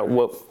figure out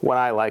what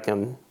I like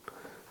and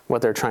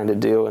what they're trying to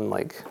do. And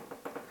like,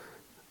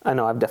 I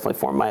know I've definitely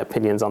formed my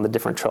opinions on the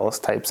different trellis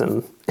types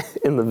in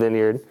the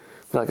vineyard.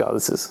 Like, oh,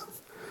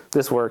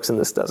 this works and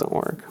this doesn't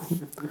work.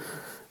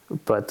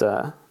 But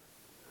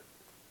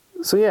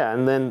so yeah,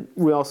 and then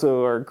we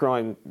also are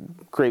growing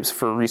grapes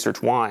for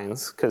research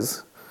wines,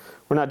 because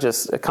we're not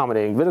just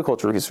accommodating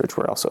viticulture research,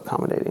 we're also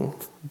accommodating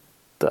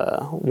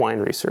the wine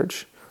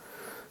research.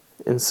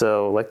 And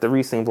so like the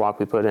Riesling block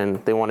we put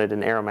in, they wanted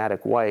an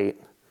aromatic white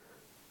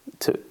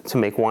to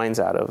make wines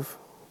out of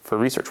for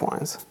research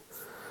wines.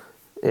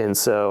 And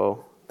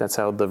so that's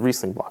how the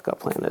Riesling block got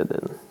planted.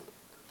 And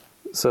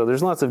so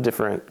there's lots of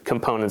different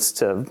components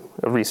to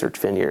a research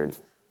vineyard.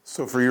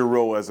 So for your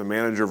role as a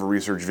manager of a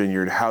research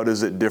vineyard, how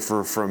does it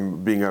differ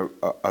from being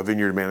a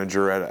vineyard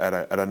manager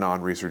at a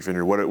non-research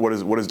vineyard?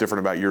 What is different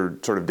about your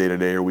sort of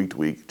day-to-day or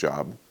week-to-week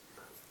job?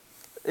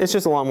 It's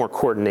just a lot more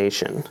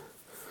coordination,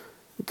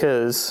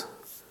 because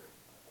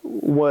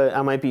what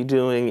I might be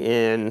doing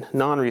in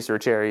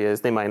non-research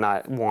areas, they might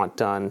not want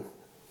done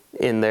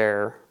in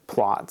their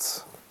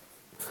plots.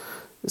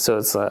 So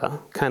it's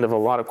kind of a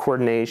lot of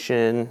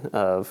coordination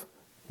of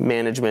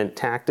management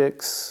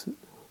tactics.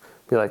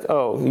 Be like,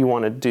 oh, you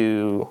want to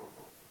do,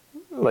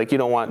 like, you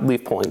don't want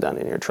leaf pulling done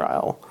in your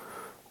trial,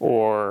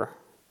 or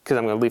because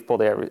I'm going to leaf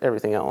pull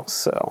everything else.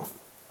 So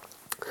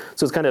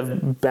it's kind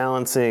of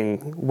balancing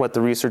what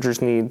the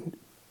researchers need,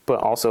 but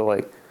also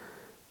like,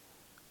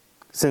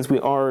 since we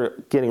are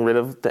getting rid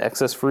of the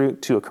excess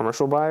fruit to a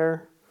commercial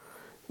buyer,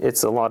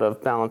 it's a lot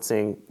of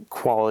balancing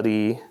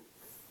quality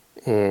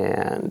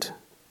and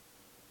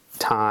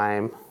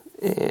time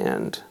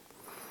and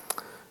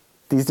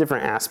these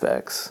different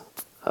aspects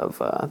of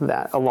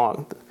that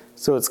along.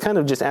 So it's kind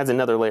of just adds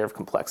another layer of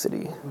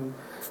complexity.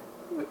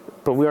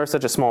 But we are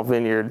such a small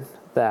vineyard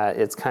that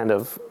it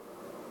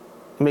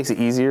makes it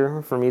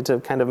easier for me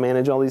to kind of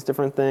manage all these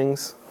different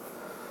things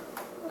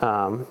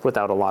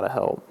without a lot of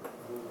help,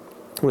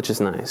 which is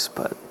nice.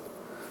 But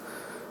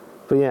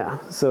yeah,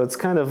 so it's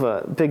kind of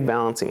a big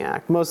balancing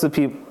act. Most of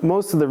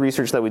the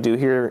research that we do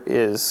here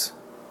is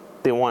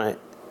they want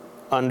it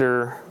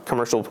under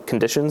commercial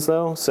conditions,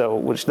 though, so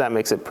which that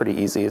makes it pretty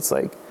easy. It's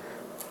like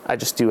I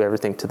just do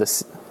everything to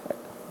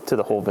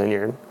the whole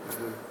vineyard.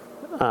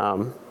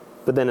 But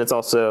then it's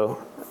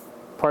also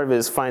part of it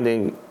is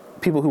finding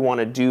people who want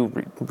to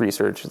do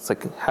research. It's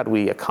like, how do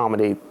we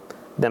accommodate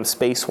them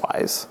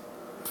space-wise?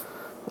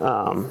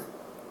 Because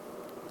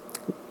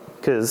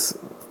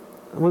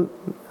I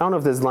don't know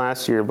if this is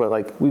last year, but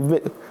like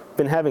we've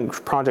been having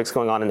projects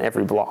going on in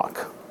every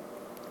block.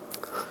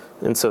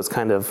 And so it's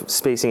kind of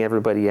spacing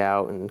everybody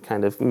out and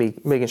kind of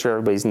making sure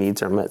everybody's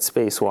needs are met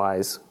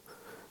space-wise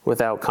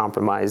without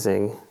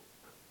compromising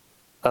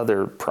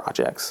other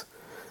projects.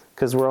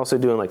 Because we're also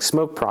doing like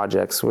smoke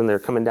projects when they're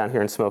coming down here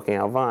and smoking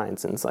out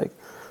vines. And it's like,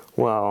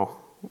 well,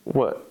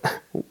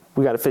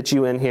 we got to fit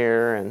you in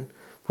here, and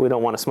we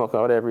don't want to smoke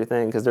out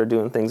everything because they're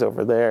doing things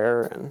over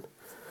there.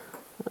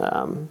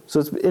 And so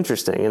it's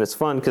interesting, and it's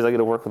fun because I get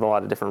to work with a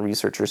lot of different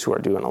researchers who are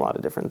doing a lot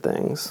of different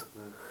things.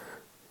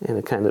 And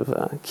it kind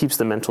of keeps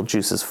the mental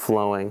juices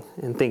flowing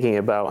and thinking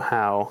about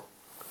how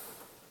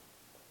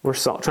we're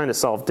trying to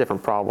solve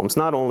different problems,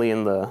 not only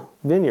in the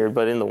vineyard,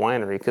 but in the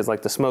winery. Because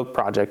like the smoke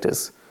project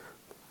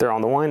they're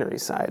on the winery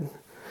side.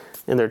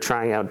 And they're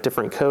trying out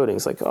different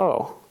coatings. Like,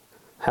 oh,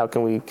 how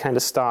can we kind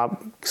of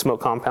stop smoke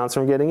compounds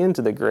from getting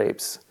into the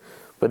grapes?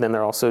 But then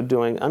they're also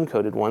doing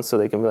uncoated ones, so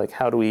they can be like,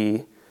 how do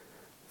we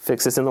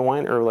fix this in the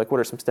wine? Or like,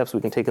 what are some steps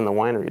we can take in the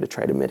winery to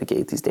try to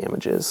mitigate these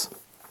damages?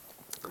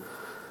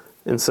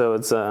 And so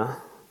it's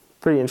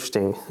pretty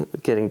interesting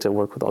getting to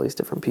work with all these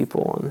different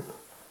people, and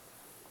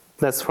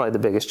that's probably the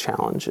biggest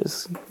challenge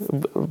is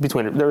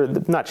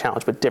not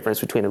challenge, but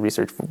difference between a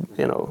research,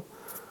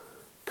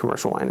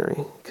 commercial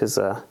winery. Because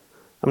I'm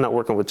not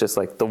working with just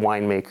like the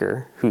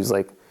winemaker who's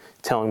like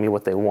telling me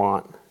what they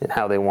want and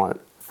how they want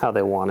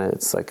it.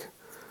 It's like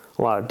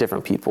a lot of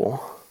different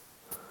people,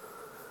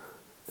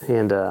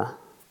 and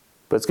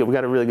but it's good. We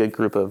got a really good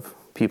group of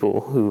people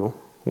who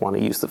want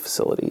to use the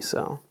facility.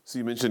 So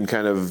you mentioned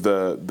kind of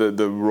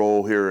the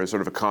role here as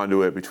sort of a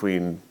conduit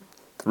between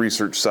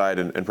research side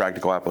and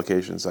practical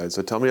application side.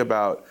 So tell me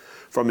about,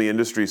 from the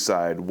industry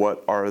side,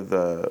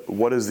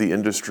 what is the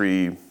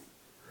industry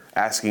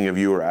asking of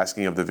you or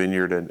asking of the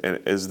vineyard,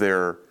 and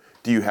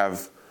do you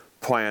have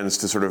plans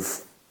to sort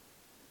of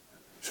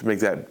to make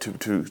that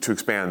to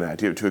expand that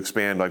to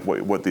expand like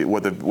what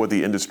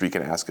the industry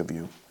can ask of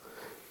you?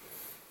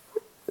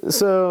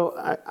 So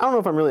I don't know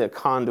if I'm really a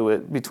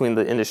conduit between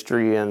the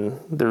industry and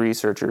the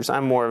researchers.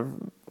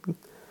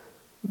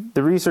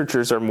 The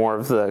researchers are more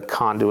of the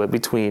conduit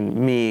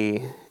between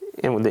me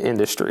and the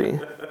industry.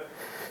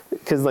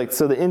 Because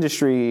so the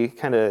industry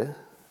kind of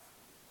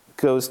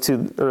goes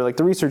to, or like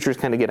the researchers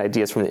kind of get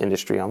ideas from the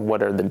industry on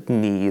what are the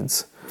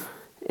needs.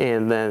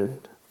 And then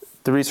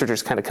the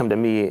researchers kind of come to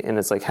me and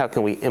it's like, how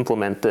can we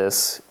implement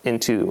this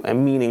into a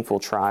meaningful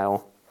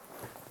trial?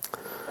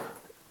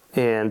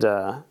 And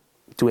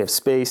do we have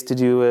space to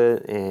do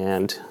it?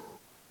 And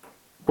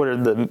what are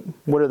the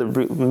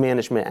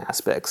management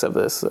aspects of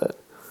this?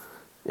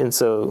 And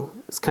so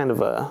it's kind of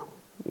a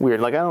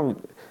weird,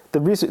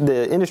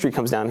 the industry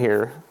comes down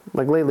here,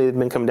 like lately they've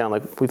been coming down,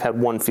 like we've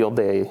had one field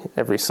day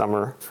every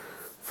summer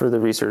for the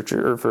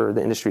researcher or for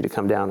the industry to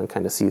come down and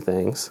kind of see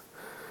things.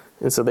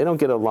 And so they don't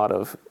get a lot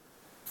of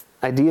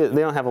idea, they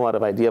don't have a lot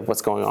of idea of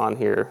what's going on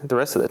here the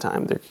rest of the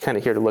time. They're kind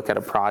of here to look at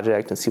a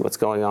project and see what's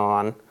going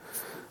on.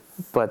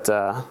 But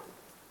I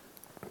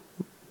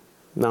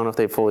don't know if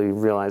they fully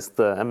realize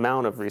the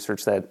amount of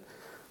research that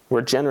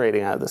we're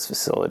generating out of this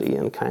facility,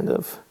 and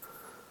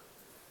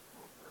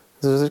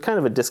there's kind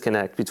of a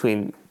disconnect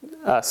between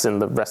us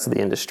and the rest of the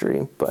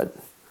industry, but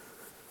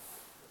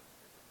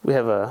we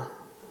get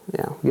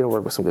to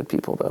work with some good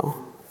people though.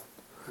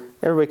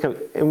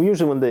 And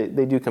usually when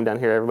they do come down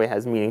here, everybody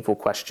has meaningful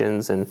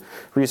questions, and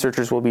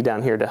researchers will be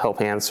down here to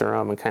help answer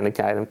them and kind of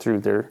guide them through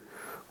their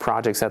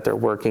projects that they're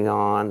working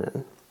on.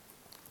 And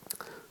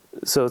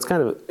so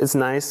it's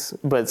nice,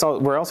 but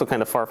we're also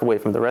kind of far away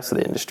from the rest of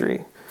the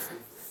industry.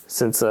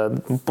 Since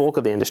the bulk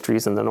of the industry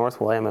is in the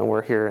North Willamette,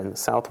 we're here in the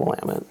South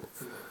Willamette.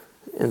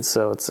 And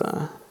so we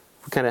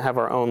kind of have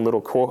our own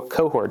little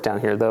cohort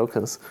down here though,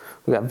 because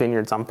we got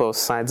vineyards on both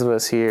sides of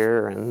us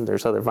here, and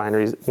there's other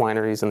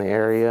wineries in the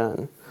area,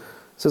 and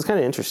so it's kind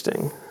of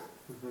interesting.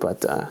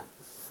 But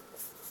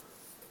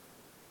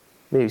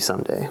maybe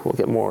someday we'll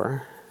get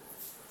more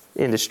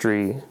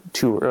industry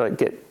tour, or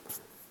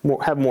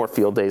have more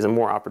field days and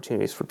more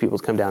opportunities for people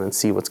to come down and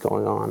see what's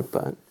going on.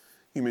 But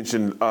you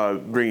mentioned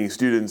bringing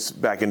students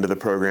back into the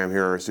program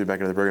here,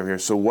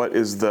 So what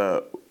will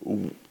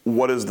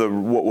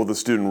the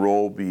student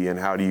role be, and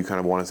how do you kind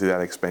of want to see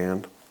that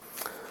expand?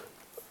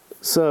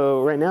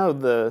 So right now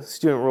the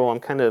student role, I'm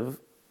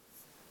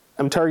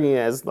targeting it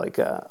as like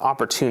an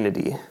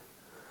opportunity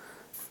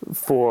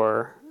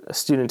for a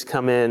student to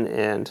come in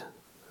and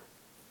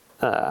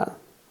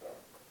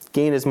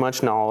gain as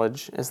much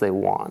knowledge as they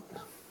want.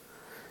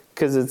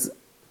 Because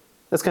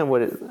that's kind of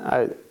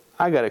what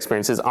I got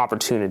experience is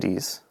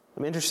opportunities.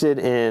 I'm interested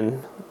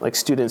in like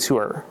students who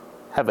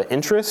have an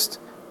interest,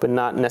 but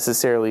not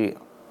necessarily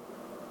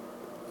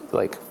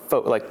like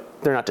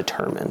they're not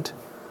determined.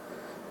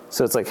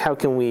 So it's like, how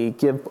can we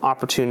give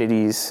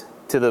opportunities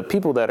to the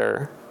people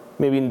that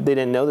maybe they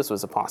didn't know this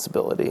was a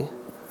possibility,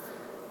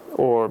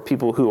 or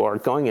people who are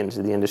going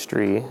into the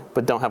industry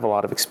but don't have a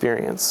lot of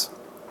experience?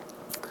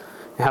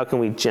 How can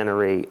we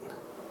generate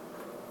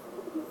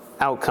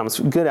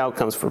good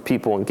outcomes for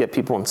people and get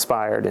people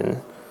inspired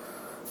and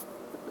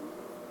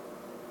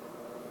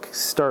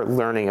start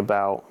learning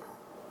about,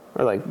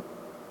 or like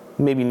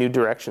maybe new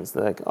directions?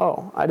 They're like,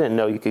 oh, I didn't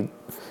know you could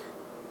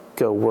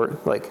go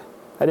work, like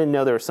I didn't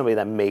know there was somebody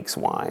that makes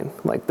wine.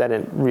 Like I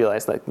didn't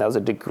realize like that was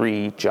a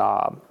degree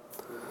job.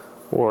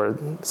 Or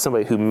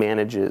somebody who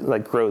manages,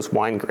 like grows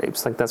wine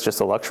grapes. Like that's just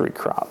a luxury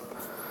crop.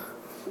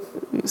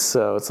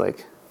 So it's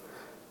like,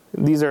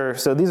 these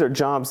are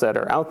jobs that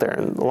are out there,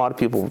 and a lot of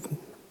people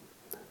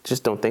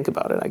just don't think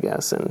about it, I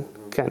guess, and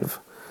kind of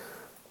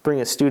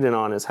bring a student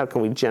on is how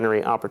can we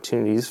generate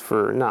opportunities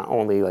for not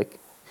only like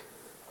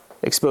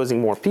exposing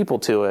more people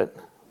to it,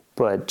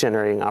 but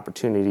generating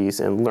opportunities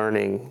and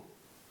learning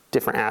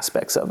different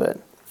aspects of it.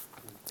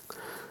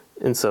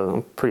 And so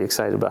I'm pretty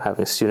excited about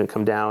having a student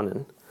come down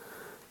and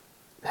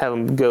have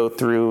them go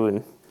through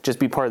and just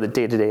be part of the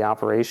day-to-day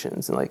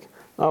operations, and like,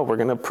 oh, we're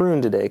going to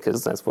prune today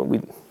because that's what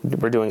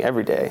we're doing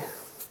every day.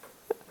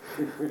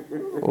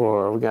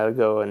 Or we got to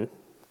go and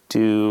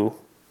do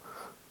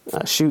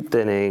shoot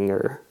thinning,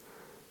 or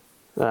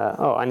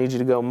oh, I need you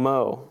to go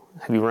mow.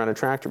 Have you run a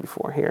tractor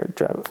before? Here,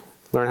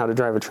 learn how to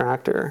drive a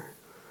tractor.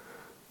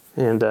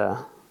 And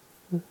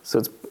so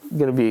it's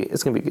gonna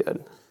be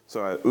good.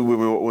 So when we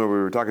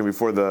were talking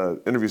before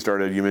the interview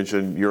started, you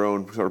mentioned your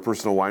own sort of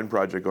personal wine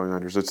project going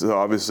on here. So it's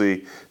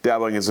obviously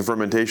dabbling in some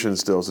fermentation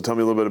still. So tell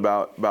me a little bit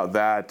about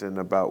that and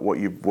about what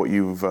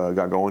you've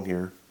got going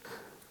here.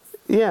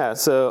 Yeah,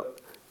 so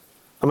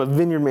I'm a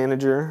vineyard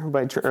manager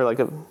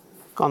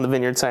on the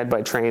vineyard side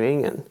by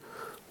training,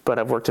 but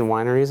I've worked in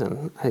wineries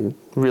and I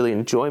really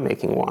enjoy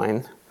making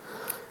wine,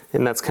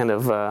 and that's kind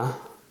of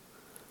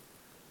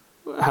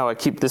how I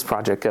keep this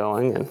project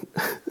going. And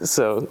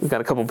so I've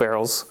got a couple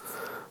barrels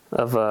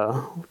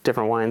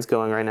different wines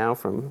going right now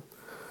from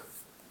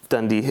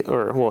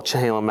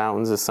Chehalem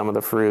Mountains is some of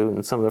the fruit,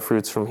 and some of the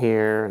fruits from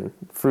here, and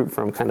fruit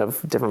from kind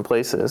of different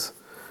places.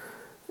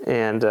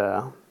 And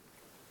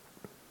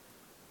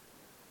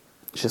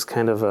just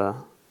kind of a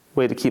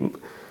way to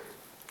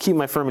keep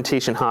my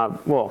fermentation hobby.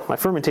 Well, my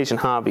fermentation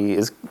hobby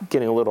is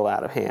getting a little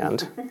out of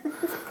hand.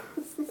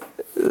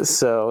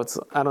 So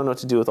I don't know what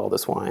to do with all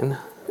this wine.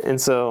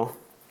 And so,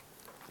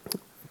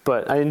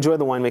 but I enjoy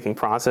the winemaking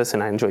process,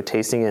 and I enjoy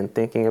tasting it and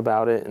thinking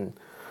about it. And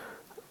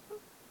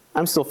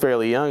I'm still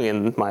fairly young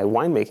in my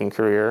winemaking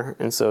career,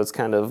 and so it's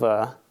kind of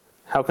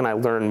how can I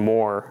learn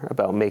more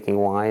about making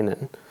wine?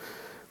 And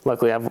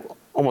luckily,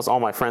 almost all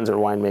my friends are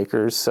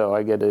winemakers, so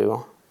I get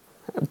to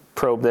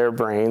probe their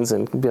brains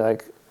and be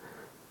like,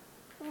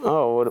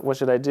 oh, what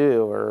should I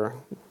do? Or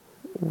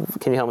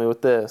can you help me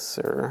with this?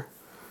 Or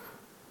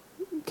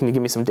can you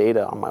give me some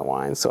data on my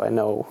wine so I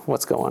know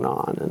what's going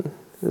on? And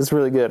it's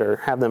really good. Or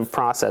have them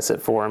process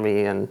it for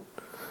me and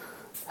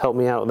help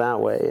me out that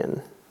way.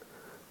 And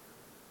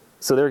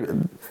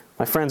so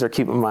my friends are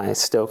keeping my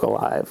stoke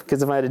alive,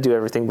 because if I had to do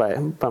everything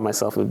by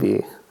myself, it would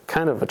be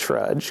kind of a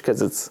trudge,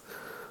 because it's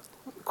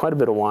quite a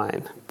bit of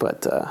wine.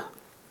 But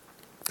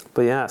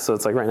yeah, so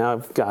it's like right now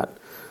I've got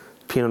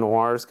Pinot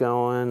Noirs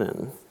going,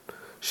 and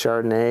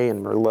Chardonnay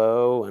and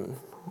Merlot and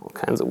all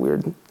kinds of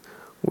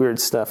weird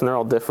stuff, and they're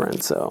all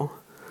different. So,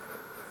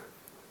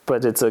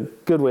 but it's a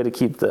good way to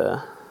keep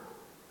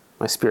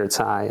my spirits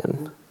high,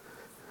 and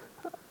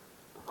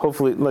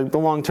hopefully, like, the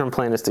long-term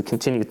plan is to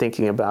continue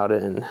thinking about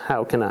it and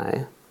how can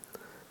I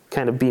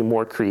kind of be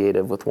more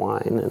creative with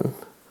wine,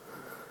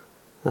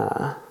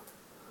 and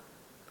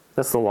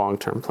that's the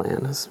long-term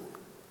plan, is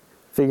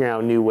figuring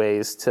out new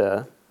ways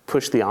to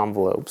push the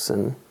envelopes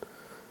and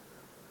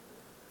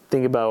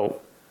think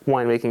about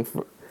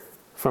winemaking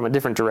from a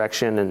different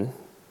direction, and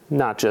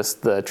not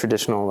just the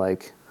traditional,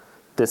 like,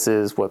 this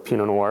is what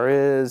Pinot Noir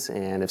is,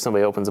 and if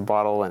somebody opens a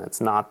bottle and it's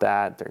not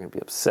that, they're going to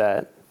be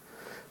upset,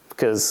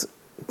 because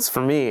it's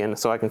for me, and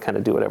so I can kind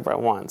of do whatever I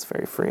want. It's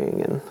very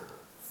freeing, and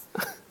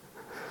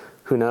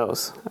who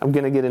knows? I'm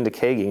going to get into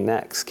kegging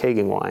next,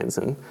 kegging wines,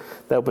 and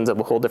that opens up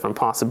a whole different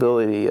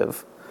possibility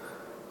of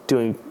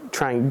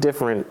trying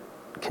different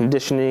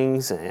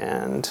conditionings,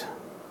 and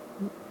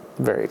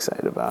very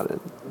excited about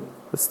it.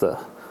 It's the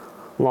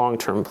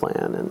long-term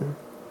plan,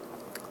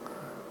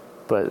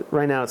 but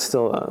right now it's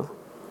still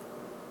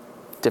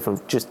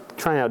just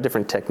trying out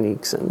different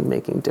techniques and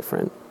making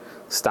different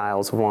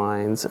styles of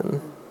wines,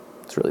 and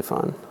it's really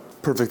fun.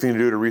 Perfect thing to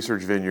do at a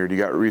research vineyard. You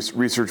got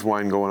research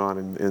wine going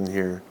on in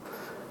here.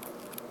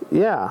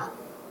 Yeah,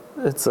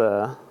 it's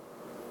I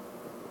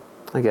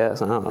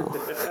guess, I don't know.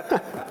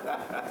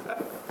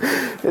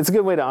 It's a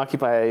good way to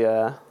occupy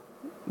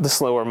the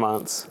slower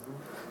months.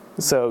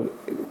 So,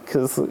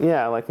 because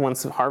like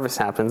once harvest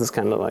happens, it's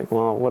kind of like,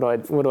 well, what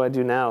do I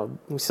do now?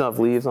 We still have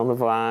leaves on the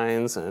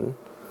vines, and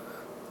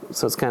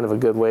so it's kind of a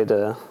good way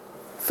to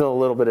fill a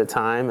little bit of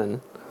time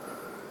and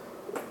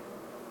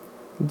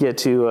get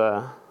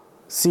to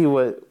see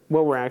what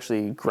we're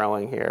actually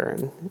growing here,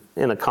 and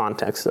in a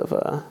context of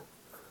a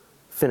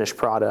finished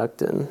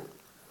product.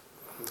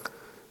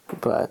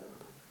 But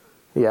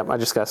yeah, I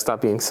just got to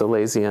stop being so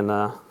lazy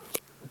and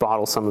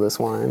bottle some of this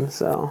wine.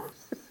 So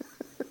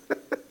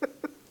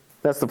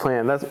that's the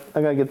plan. I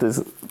gotta get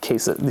these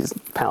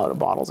pallet of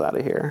bottles out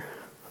of here,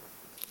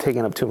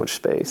 taking up too much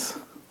space.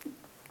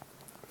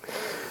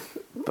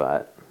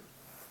 But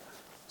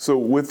so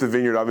with the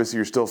vineyard, obviously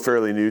you're still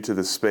fairly new to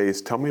this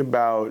space. Tell me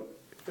about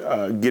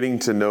getting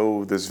to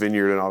know this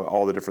vineyard and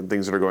all the different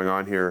things that are going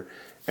on here,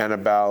 and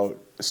about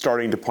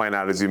starting to plan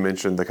out, as you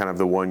mentioned, the kind of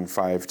the 1,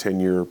 5,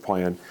 10-year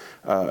plan.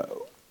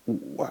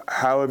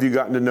 How have you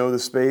gotten to know the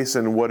space,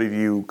 and what have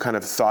you kind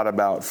of thought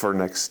about for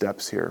next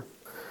steps here?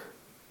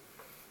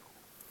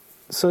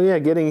 So yeah,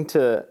 getting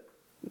to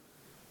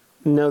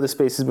know the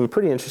space has been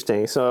pretty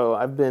interesting. So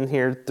I've been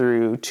here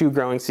through 2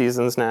 growing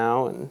seasons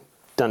now, and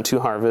done 2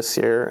 harvests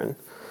here, and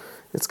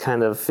it's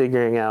kind of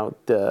figuring out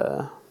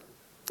the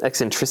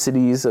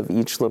eccentricities of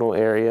each little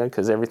area,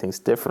 because everything's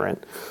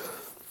different,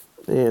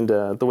 and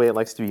the way it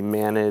likes to be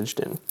managed,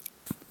 and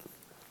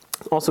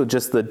also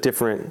just the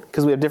different,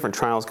 because we have different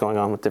trials going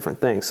on with different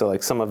things. So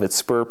like some of it's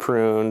spur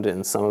pruned,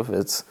 and some of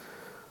it's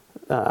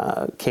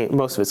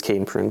most of it's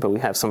cane pruned, but we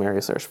have some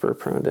areas that are spur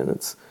pruned, and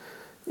it's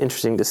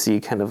interesting to see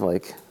kind of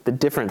like the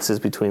differences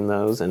between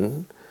those,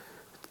 and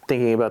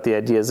thinking about the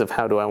ideas of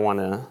how do I want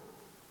to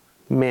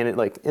manage,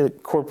 like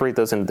incorporate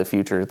those into the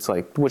future. It's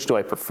like, which do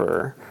I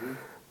prefer? Mm-hmm.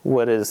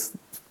 What does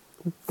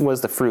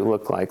the fruit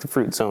look like? The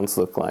fruit zones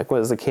look like? What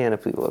does the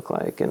canopy look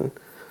like? And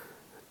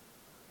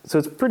so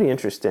it's pretty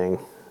interesting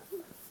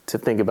to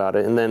think about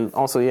it. And then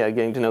also,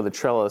 getting to know the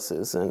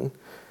trellises, and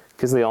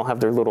because they all have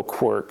their little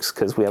quirks,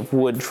 because we have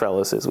wood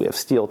trellises, we have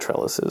steel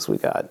trellises, we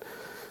got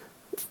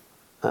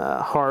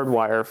hard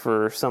wire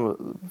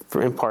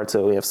in parts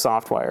of it, we have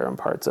soft wire in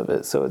parts of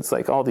it. So it's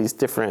like all these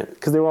different,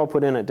 because they were all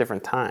put in at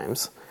different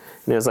times.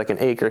 And there's like an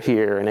acre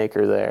here, an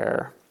acre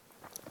there.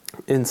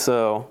 And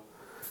so,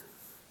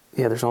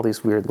 there's all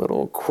these weird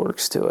little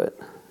quirks to it.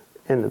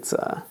 And it's,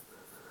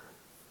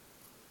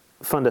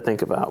 fun to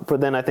think about.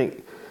 But then I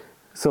think,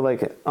 so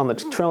like on the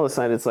trellis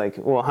side, it's like,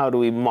 well, how do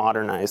we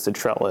modernize the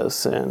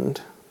trellis?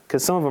 And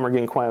because some of them are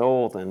getting quite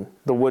old and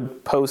the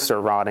wood posts are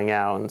rotting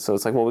out. And so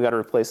it's like, well, we got to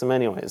replace them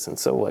anyways. And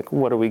so like,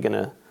 what are we going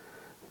to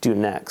do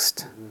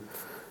next?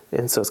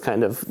 And so it's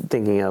kind of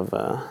thinking of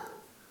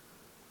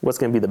what's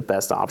going to be the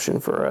best option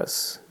for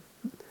us.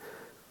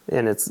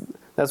 And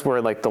that's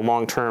where like the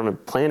long-term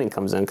planning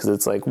comes in, because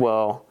it's like,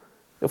 well,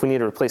 if we need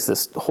to replace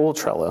this whole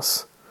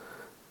trellis,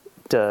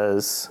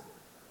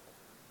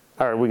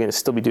 are we going to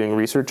still be doing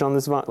research on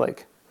this?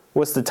 Like,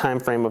 what's the time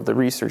frame of the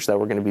research that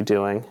we're going to be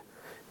doing?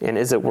 And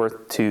is it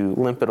worth to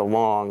limp it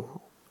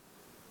along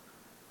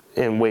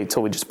and wait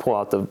till we just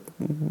pull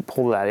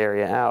that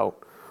area out?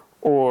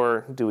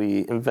 Or do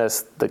we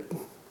invest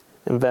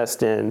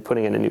in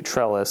putting in a new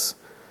trellis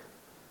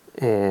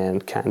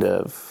and kind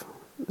of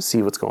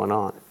see what's going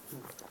on?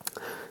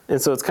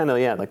 And so it's kind of,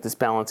 like this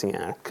balancing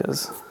act,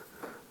 because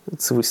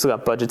we still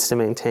got budgets to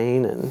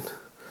maintain, and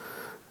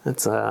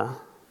it's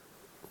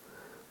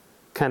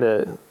kind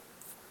of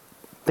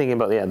thinking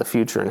about, the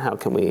future and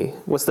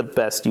what's the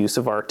best use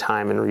of our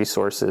time and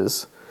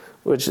resources,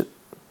 which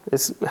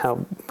is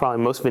how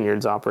probably most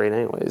vineyards operate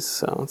anyways.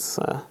 So it's,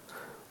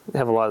 we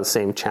have a lot of the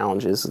same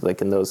challenges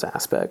like in those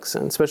aspects,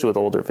 and especially with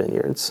older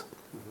vineyards.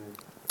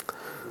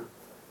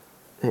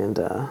 And,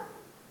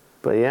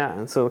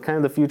 and so kind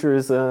of the future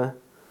is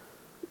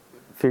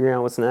figuring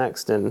out what's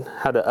next and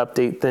how to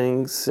update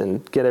things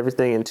and get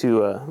everything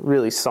into a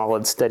really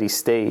solid, steady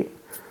state.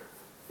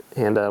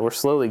 And we're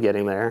slowly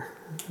getting there,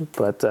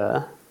 but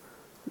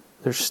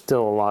there's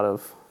still a lot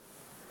of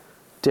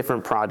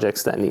different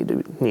projects that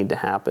need to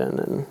happen,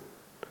 or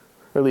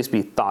at least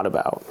be thought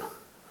about,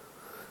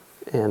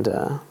 and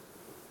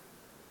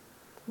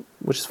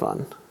which is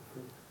fun.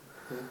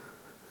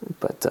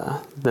 But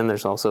then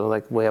there's also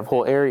like, we have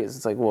whole areas.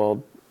 It's like,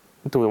 well,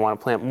 do we want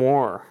to plant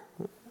more?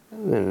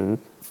 And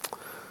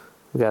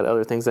we got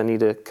other things that need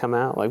to come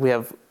out. Like we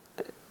have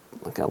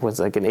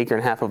like an acre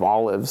and a half of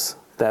olives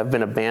that have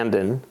been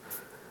abandoned,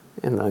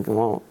 and like,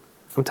 well,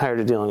 I'm tired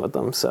of dealing with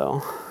them,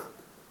 so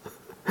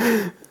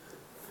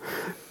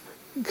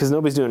because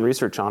nobody's doing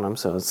research on them,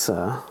 so it's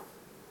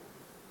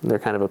they're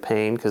kind of a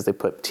pain because they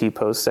put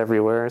T-posts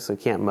everywhere, so you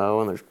can't mow,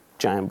 and there's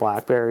giant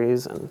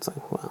blackberries, and it's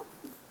like, well,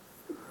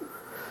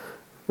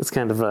 it's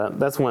kind of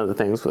that's one of the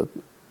things with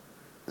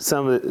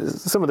some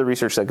of the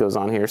research that goes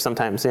on here.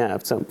 Sometimes,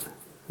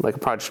 like a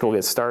project will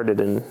get started,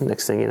 and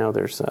next thing you know,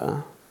 there's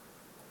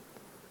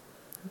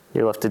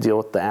you're left to deal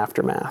with the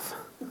aftermath.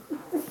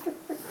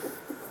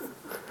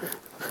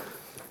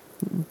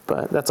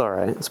 But that's all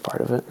right. It's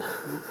part of it.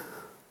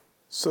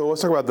 So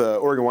let's talk about the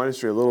Oregon wine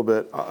industry a little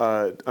bit.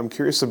 I'm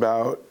curious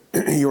about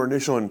your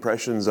initial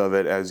impressions of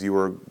it as you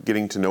were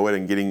getting to know it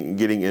and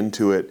getting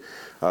into it.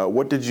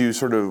 What were your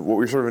sort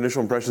of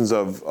initial impressions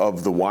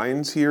of the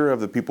wines here,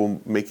 of the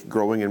people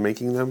growing and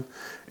making them,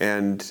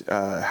 and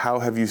how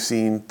have you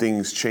seen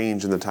things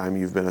change in the time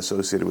you've been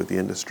associated with the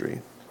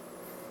industry?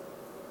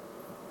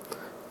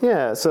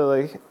 Yeah, so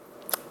like,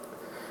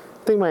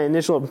 I think my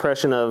initial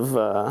impression of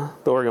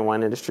the Oregon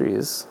wine industry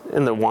is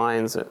in the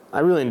wines. I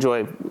really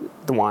enjoy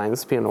the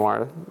wines, Pinot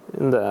Noir,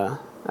 and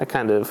I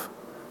kind of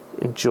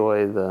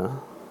enjoy the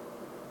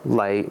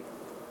light,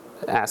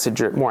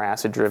 more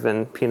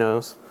acid-driven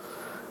Pinots.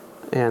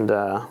 And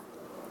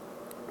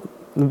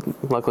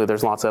luckily,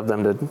 there's lots of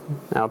them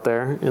out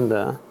there.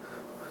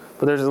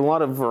 But there's a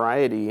lot of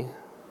variety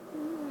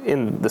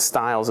in the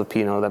styles of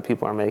Pinot that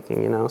people are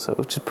making, so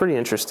which is pretty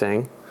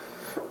interesting.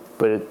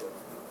 But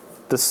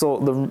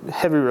the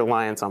heavy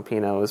reliance on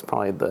Pinot is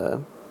probably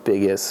the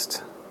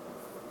biggest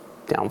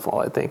downfall,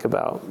 I think,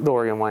 about the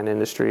Oregon wine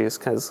industry, is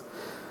because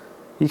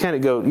you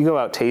go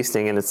out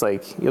tasting, and it's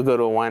like you'll go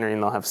to a winery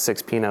and they'll have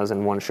 6 Pinots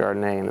and 1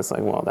 Chardonnay, and it's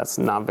like, well, that's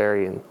not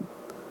very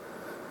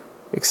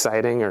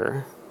exciting,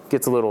 or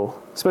gets a little,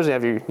 especially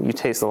after you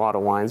taste a lot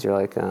of wines, you're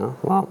like,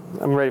 well,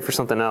 I'm ready for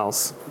something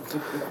else.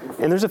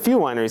 And there's a few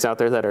wineries out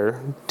there that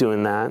are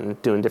doing that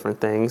and doing different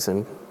things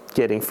and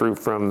getting fruit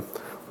from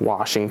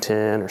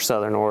Washington or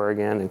Southern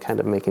Oregon and kind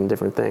of making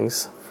different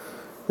things.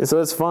 And so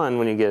it's fun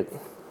when you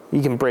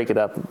can break it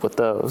up with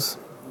those.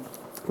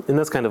 And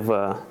that's kind of,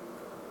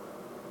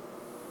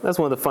 that's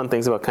one of the fun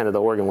things about kind of the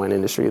Oregon wine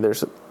industry.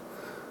 There's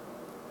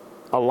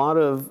a lot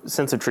of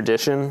sense of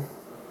tradition,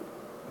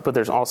 but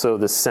there's also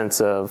this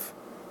sense of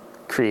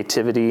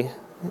creativity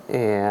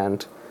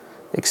and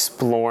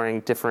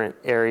exploring different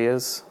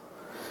areas,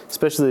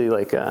 especially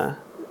like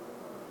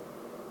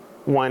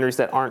wineries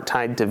that aren't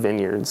tied to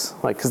vineyards,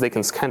 like, because they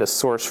can kind of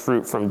source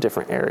fruit from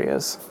different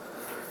areas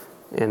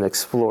and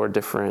explore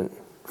different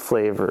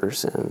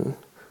flavors, and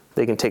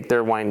they can take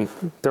their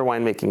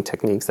winemaking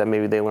techniques that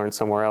maybe they learned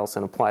somewhere else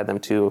and apply them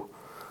to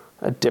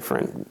a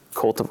different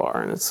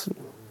cultivar, and you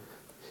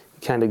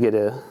kind of get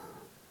to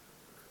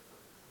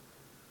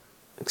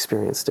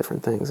experience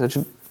different things, which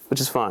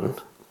is fun,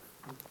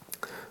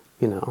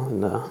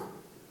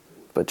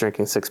 but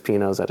drinking 6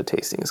 Pinots at a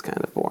tasting is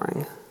kind of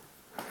boring.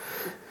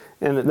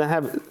 And that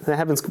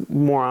happens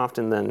more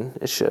often than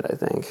it should, I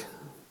think.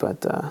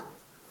 But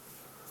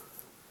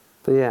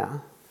yeah.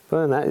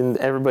 and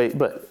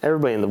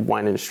everybody in the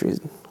wine industry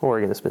in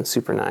Oregon has been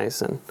super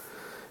nice, and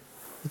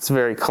it's a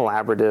very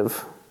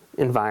collaborative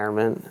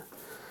environment,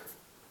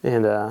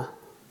 and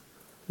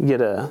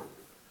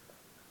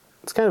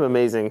it's kind of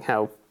amazing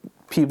how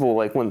people,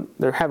 like, when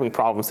they're having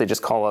problems, they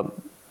just call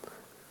up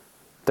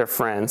their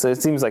friends.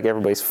 It seems like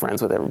everybody's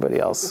friends with everybody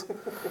else.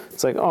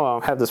 It's like, oh,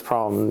 I have this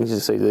problem. And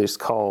they just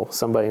call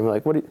somebody and be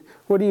like,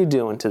 what are you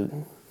doing to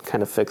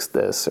kind of fix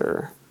this?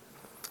 Or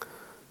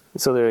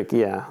so they're like,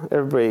 yeah,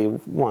 everybody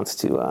wants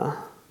to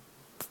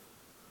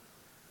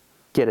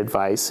get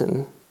advice,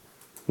 and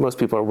most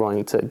people are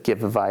willing to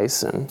give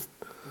advice and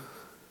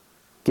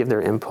give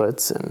their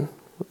inputs, and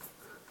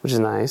which is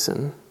nice,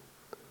 and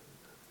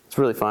it's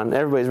really fun.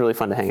 Everybody's really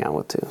fun to hang out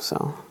with too.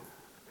 So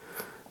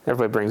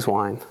everybody brings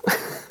wine.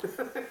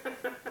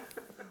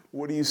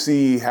 What do you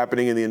see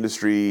happening in the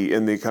industry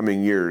in the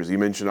coming years? You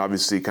mentioned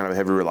obviously kind of a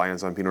heavy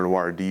reliance on Pinot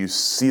Noir. Do you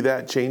see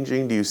that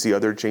changing? Do you see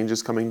other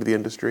changes coming to the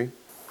industry?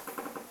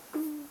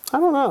 I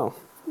don't know.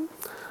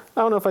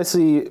 I don't know if I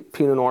see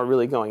Pinot Noir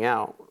really going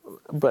out,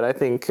 but I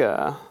think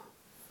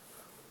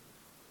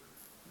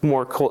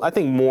more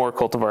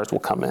cultivars will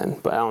come in.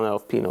 But I don't know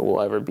if Pinot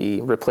will ever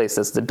be replaced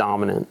as the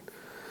dominant.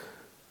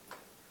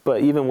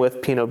 But even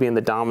with Pinot being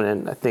the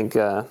dominant, I think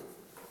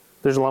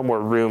there's a lot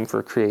more room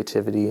for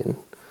creativity, and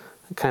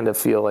I kind of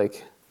feel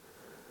like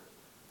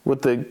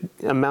with the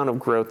amount of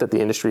growth that the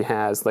industry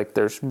has, like,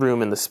 there's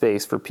room in the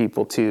space for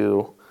people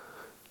to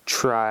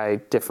try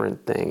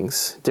different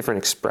things, different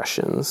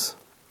expressions.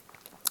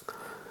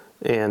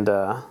 And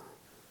I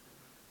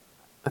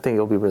think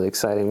it'll be really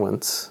exciting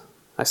once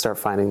I start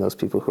finding those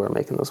people who are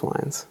making those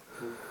wines.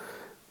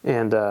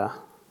 And there's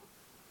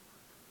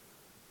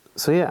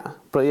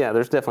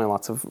definitely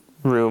lots of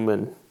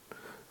room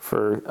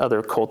for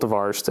other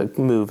cultivars to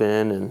move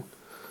in, and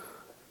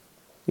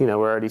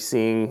we're already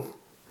seeing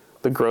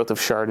the growth of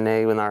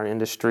Chardonnay in our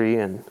industry,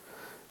 and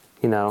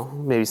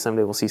maybe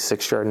someday we'll see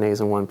 6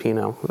 Chardonnays and 1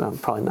 Pinot. No,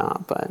 probably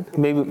not, but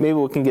maybe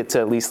we can get to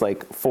at least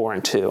like 4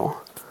 and 2.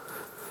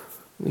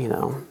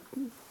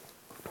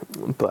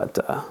 But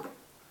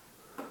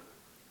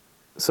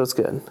so it's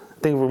good. I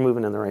think we're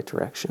moving in the right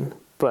direction,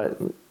 but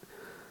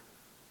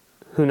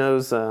who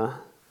knows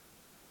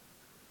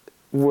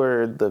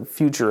where the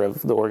future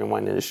of the Oregon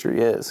wine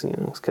industry is,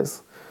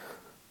 because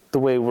the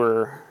way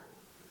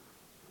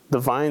the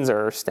vines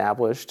are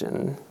established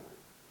in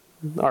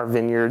our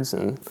vineyards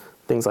and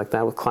things like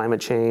that with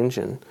climate change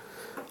and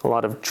a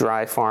lot of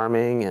dry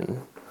farming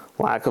and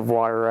lack of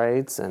water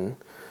rights, and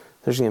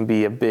there's going to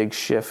be a big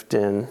shift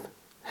in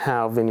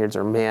how vineyards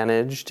are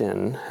managed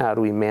and how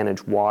do we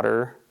manage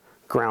water,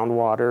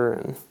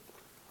 groundwater, and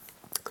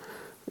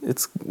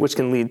which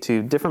can lead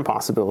to different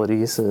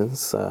possibilities.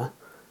 Is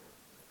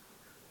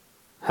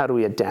how do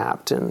we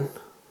adapt and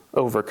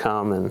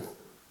overcome and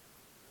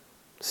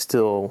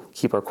still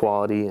keep our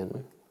quality,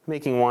 and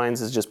making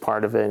wines is just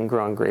part of it, and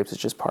growing grapes is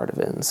just part of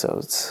it. And so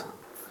it's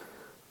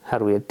how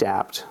do we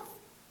adapt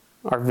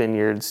our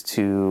vineyards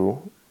to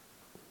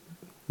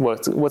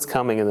what's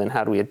coming, and then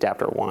how do we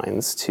adapt our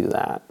wines to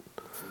that.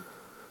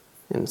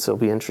 And so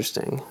it'll be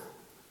interesting.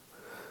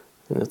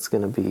 And it's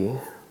going to be,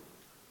 I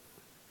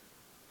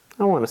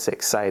don't want to say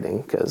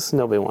exciting, because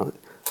nobody wants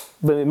it,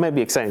 but it might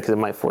be exciting because it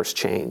might force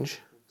change.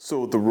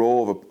 So the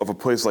role of a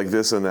place like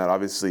this, in that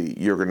obviously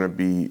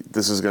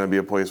this is going to be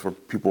a place where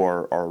people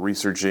are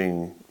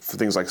researching for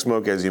things like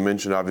smoke, as you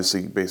mentioned,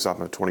 obviously based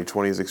off of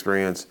 2020's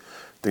experience,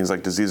 things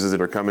like diseases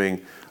that are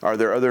coming. Are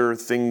there other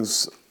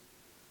things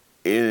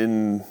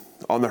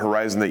on the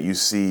horizon that you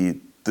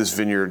see this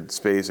vineyard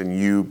space and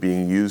you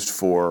being used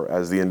for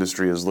as the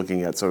industry is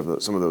looking at some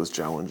of those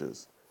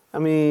challenges? I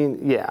mean,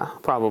 yeah,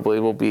 probably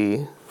we'll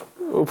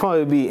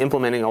probably be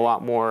implementing a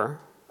lot more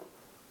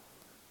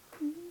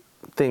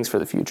things for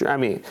the future. I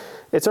mean,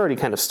 it's already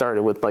kind of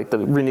started with like the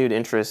renewed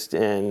interest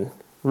in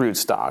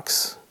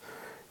rootstocks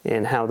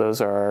and how those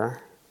are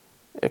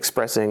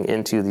expressing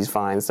into these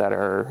vines that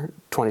are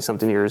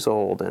 20-something years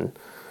old, and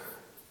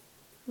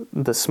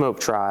the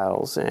smoke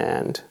trials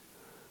and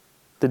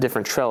the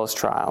different trellis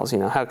trials.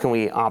 How can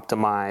we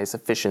optimize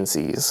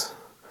efficiencies?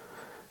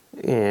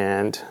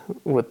 And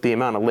with the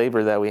amount of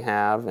labor that we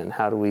have, and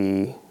how do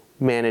we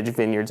manage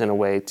vineyards in a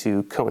way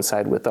to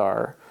coincide with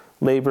our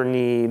labor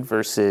need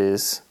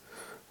versus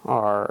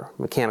our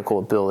mechanical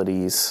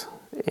abilities,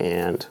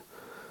 and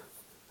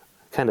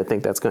I kind of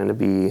think that's going to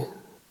be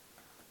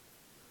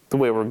the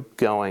way we're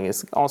going.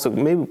 Is also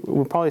maybe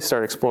we'll probably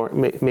start exploring.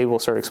 Maybe we'll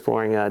start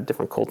exploring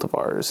different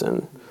cultivars,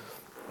 and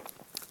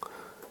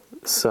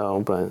so.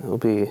 But it'll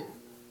be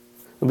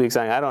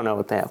exciting. I don't know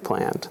what they have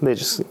planned.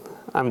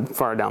 I'm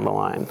far down the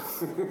line.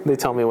 They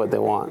tell me what they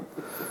want.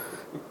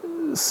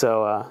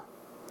 So,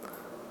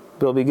 but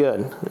it'll be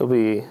good.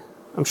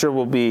 I'm sure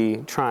we'll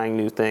be trying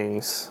new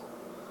things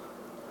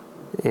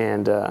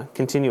and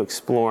continue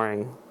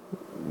exploring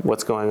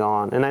what's going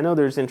on. And I know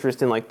there's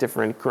interest in like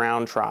different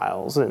ground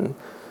trials and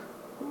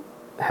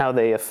how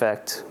they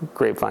affect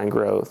grapevine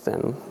growth,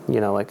 and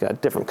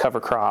like different cover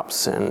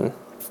crops and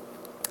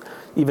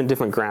even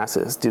different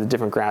grasses. Do the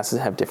different grasses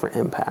have different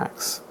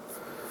impacts?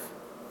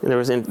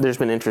 there's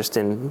been interest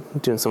in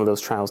doing some of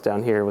those trials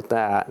down here with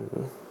that,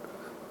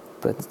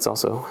 but it's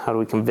also how do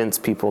we convince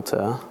people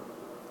to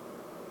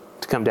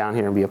come down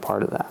here and be a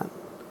part of that.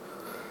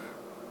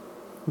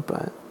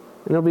 But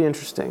it'll be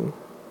interesting.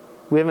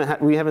 We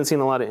haven't seen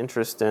a lot of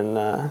interest in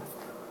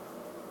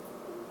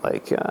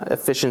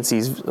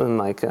efficiencies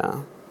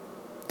in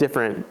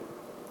different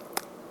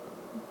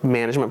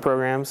management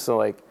programs.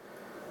 So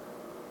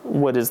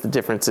what is the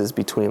differences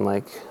between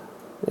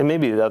and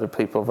maybe the other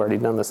people have already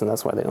done this and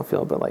that's why they don't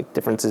feel it, but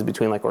differences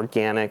between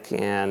organic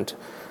and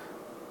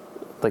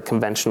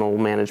conventional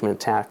management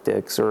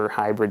tactics or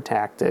hybrid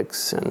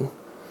tactics, and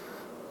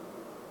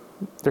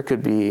there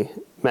could be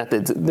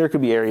methods, there could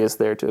be areas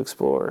there to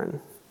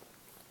explore,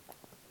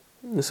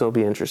 and this will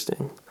be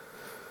interesting.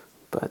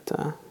 But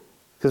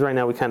because right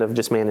now we kind of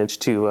just manage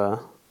to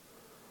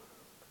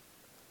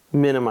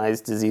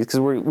minimize disease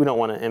because we don't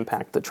want to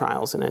impact the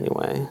trials in any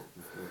way,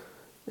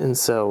 and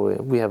so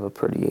we have a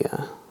pretty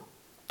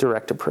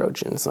direct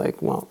approach, and it's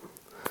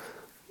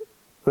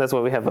that's why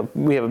we have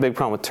a big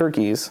problem with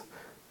turkeys,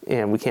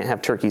 and we can't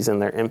have turkeys in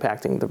there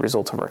impacting the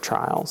results of our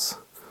trials.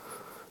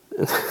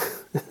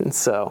 And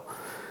so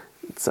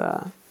it's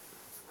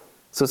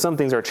so some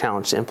things are a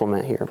challenge to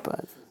implement here,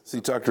 but. So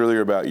you talked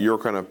earlier about your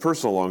kind of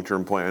personal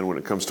long-term plan when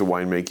it comes to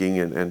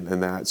winemaking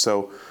and that.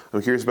 So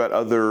I'm curious about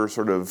other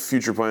sort of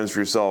future plans for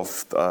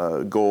yourself,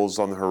 goals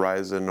on the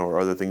horizon, or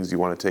other things you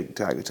want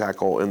to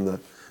tackle in the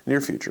near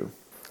future.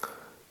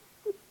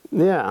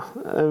 Yeah,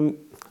 I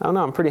don't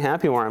know. I'm pretty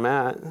happy where I'm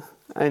at.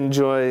 I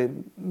enjoy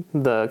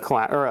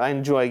I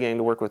enjoy getting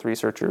to work with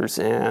researchers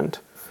and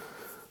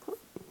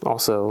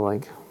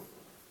also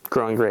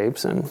growing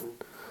grapes. And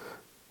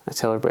I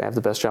tell everybody I have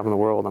the best job in the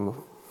world. I'm a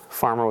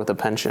farmer with a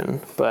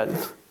pension, but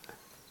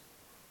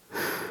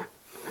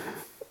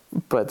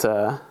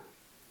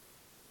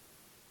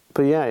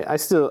yeah, I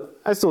still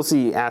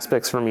see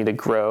aspects for me to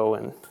grow,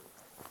 and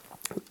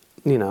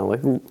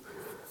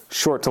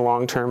short to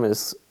long term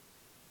is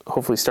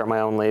hopefully start my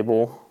own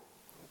label.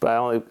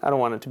 But I don't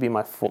want it to be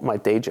my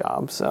day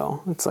job.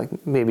 So it's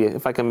maybe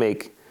if I can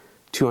make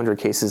 200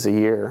 cases a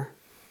year,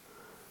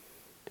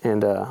 and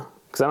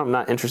because I'm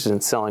not interested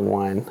in selling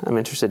wine, I'm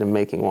interested in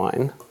making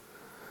wine,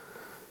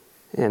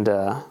 and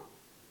but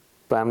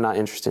I'm not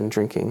interested in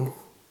drinking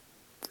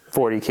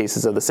 40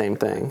 cases of the same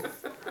thing.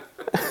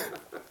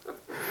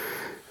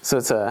 So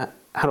it's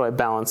how do I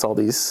balance all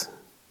these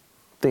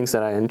things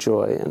that I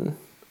enjoy and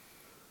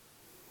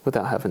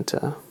without having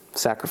to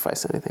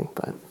sacrifice anything,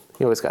 but.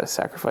 You always got to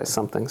sacrifice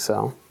something,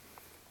 so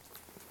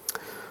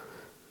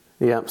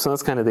yeah. So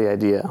that's kind of the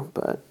idea,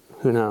 but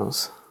who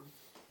knows?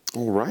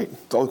 All right,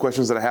 that's all the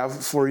questions that I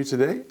have for you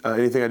today.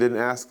 Anything I didn't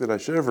ask that I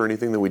should have, or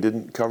anything that we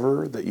didn't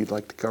cover that you'd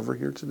like to cover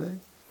here today?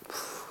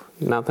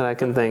 Not that I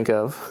can think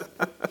of.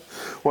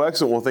 Well,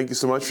 excellent. Well, thank you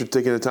so much for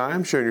taking the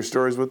time, sharing your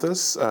stories with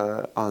us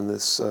on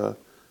this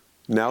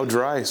now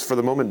dry for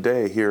the moment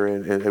day here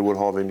at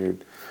Woodhall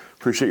Vineyard.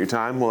 Appreciate your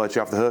time. We'll let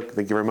you off the hook.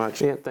 Thank you very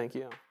much. Yeah, thank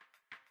you.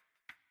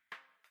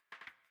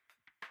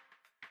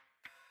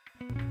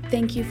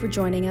 Thank you for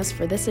joining us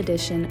for this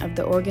edition of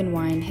the Oregon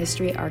Wine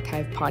History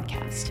Archive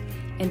podcast.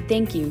 And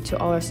thank you to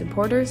all our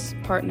supporters,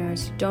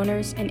 partners,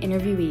 donors, and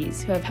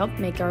interviewees who have helped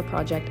make our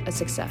project a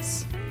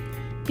success.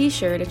 Be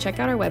sure to check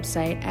out our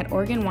website at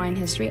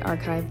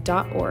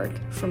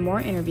OregonWineHistoryArchive.org for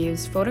more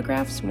interviews,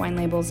 photographs, wine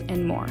labels,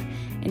 and more.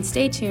 And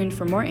stay tuned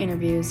for more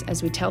interviews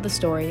as we tell the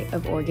story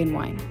of Oregon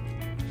wine.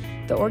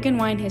 The Oregon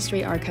Wine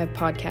History Archive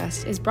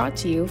podcast is brought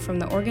to you from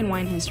the Oregon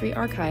Wine History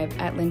Archive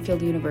at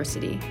Linfield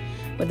University,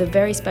 with a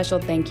very special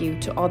thank you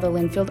to all the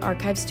Linfield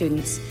Archive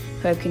students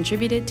who have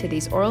contributed to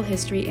these oral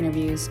history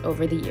interviews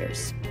over the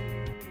years.